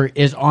phone number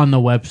is on the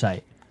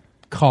website.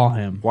 Call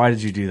him. Why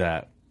did you do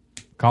that?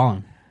 Call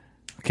him.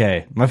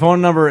 Okay, my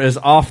phone number is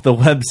off the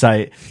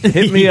website.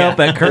 Hit me up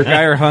at Kurt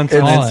Geyer Hunts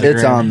on Instagram.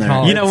 It's on there.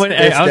 Call You know what?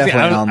 It's definitely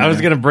on I was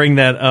there. going to bring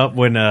that up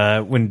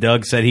when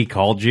Doug said he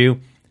called you,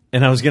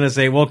 and I was going to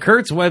say, well,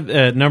 Kurt's web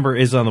number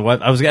is on the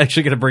web. I was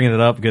actually going to bring it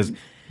up because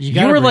you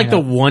gotta were bring like it the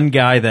up. one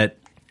guy that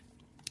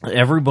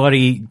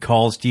everybody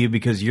calls to you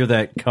because you're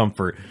that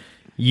comfort.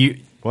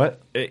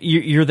 What?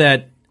 You're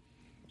that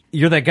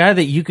guy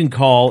that you can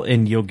call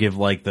and you'll give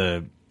like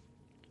the,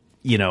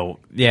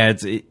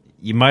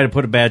 you might have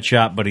put a bad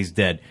shot, but he's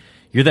dead.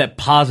 You're that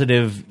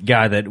positive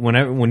guy that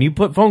when you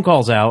put phone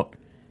calls out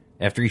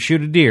after you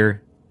shoot a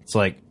deer, it's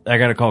like, I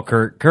got to call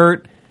Kurt.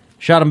 Kurt,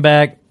 shot him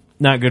back,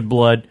 not good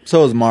blood.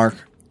 So is Mark.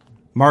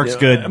 Mark's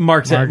good.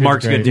 Mark's Mark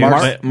is good,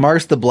 great. dude.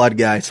 Mark's the blood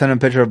guy. Send him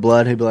a picture of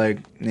blood. He'd be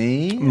like,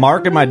 nee.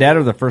 Mark and my dad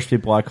are the first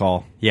people I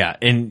call. Yeah,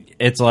 and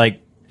it's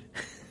like,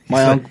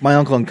 My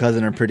uncle and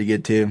cousin are pretty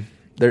good too.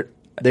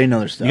 They know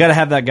their stuff. You got to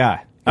have that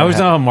guy. I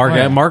was on Mark. Oh,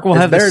 yeah. Mark will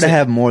It's have better the to sa-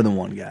 have more than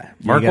one guy.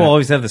 Mark You will got-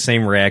 always have the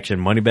same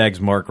reaction.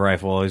 Moneybags Mark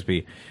rifle will always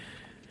be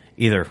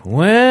either,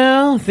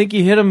 well, I think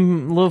you hit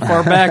him a little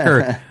far back,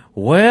 or,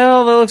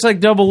 well, that looks like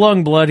double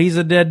lung blood. He's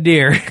a dead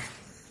deer.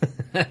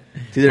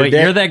 It's either But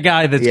dead- you're that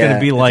guy that's Yeah, going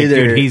to be it's like, either-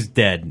 dude, he's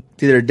dead.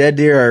 It's either a dead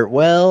deer or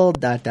well ...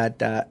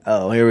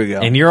 Oh, here we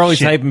go. And you're always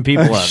Shit. hyping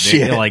people up. Dude.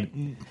 Shit. You're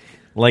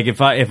like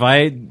if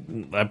I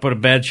put a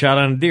bad shot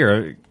on a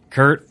deer,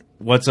 Kurt,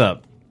 what's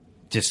up?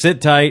 Just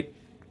sit tight,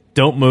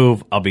 don't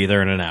move. I'll be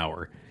there in an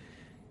hour.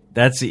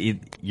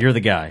 You're the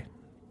guy,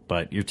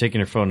 but you're taking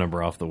your phone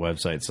number off the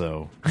website,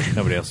 so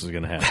nobody else is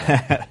going to have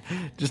that.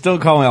 Just don't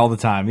call me all the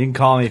time. You can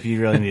call me if you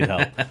really need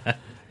help.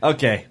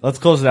 Okay, let's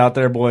close it out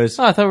there, boys.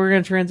 Oh, I thought we were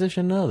going to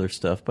transition to other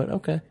stuff, but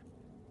okay.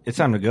 It's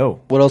time to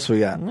go. What else we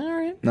got? All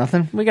right.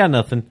 Nothing. We got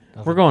nothing.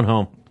 We're going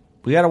home.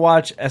 We got to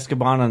watch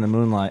Escoban on the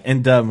Moonlight.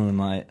 In the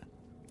Moonlight.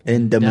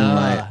 In the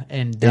moonlight.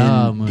 In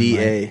the In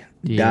DA.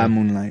 Da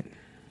moonlight.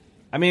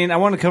 I mean, I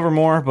want to cover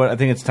more, but I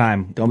think it's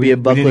time. Don't be a we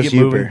need to buckless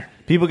get moving. youper.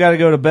 People got to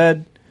go to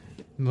bed.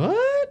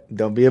 What?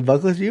 Don't be a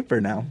buckless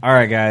youper now. All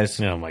right, guys.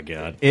 Oh, my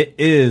God. It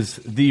is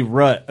the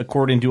rut,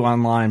 according to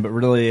online, but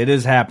really it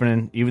is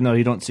happening, even though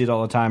you don't see it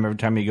all the time every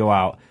time you go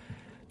out.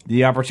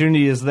 The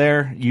opportunity is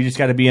there. You just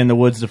got to be in the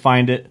woods to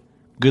find it.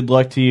 Good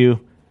luck to you.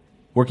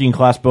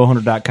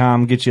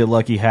 WorkingClassBowhunter.com. Get you a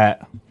lucky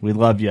hat. We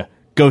love you.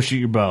 Go shoot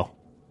your bow.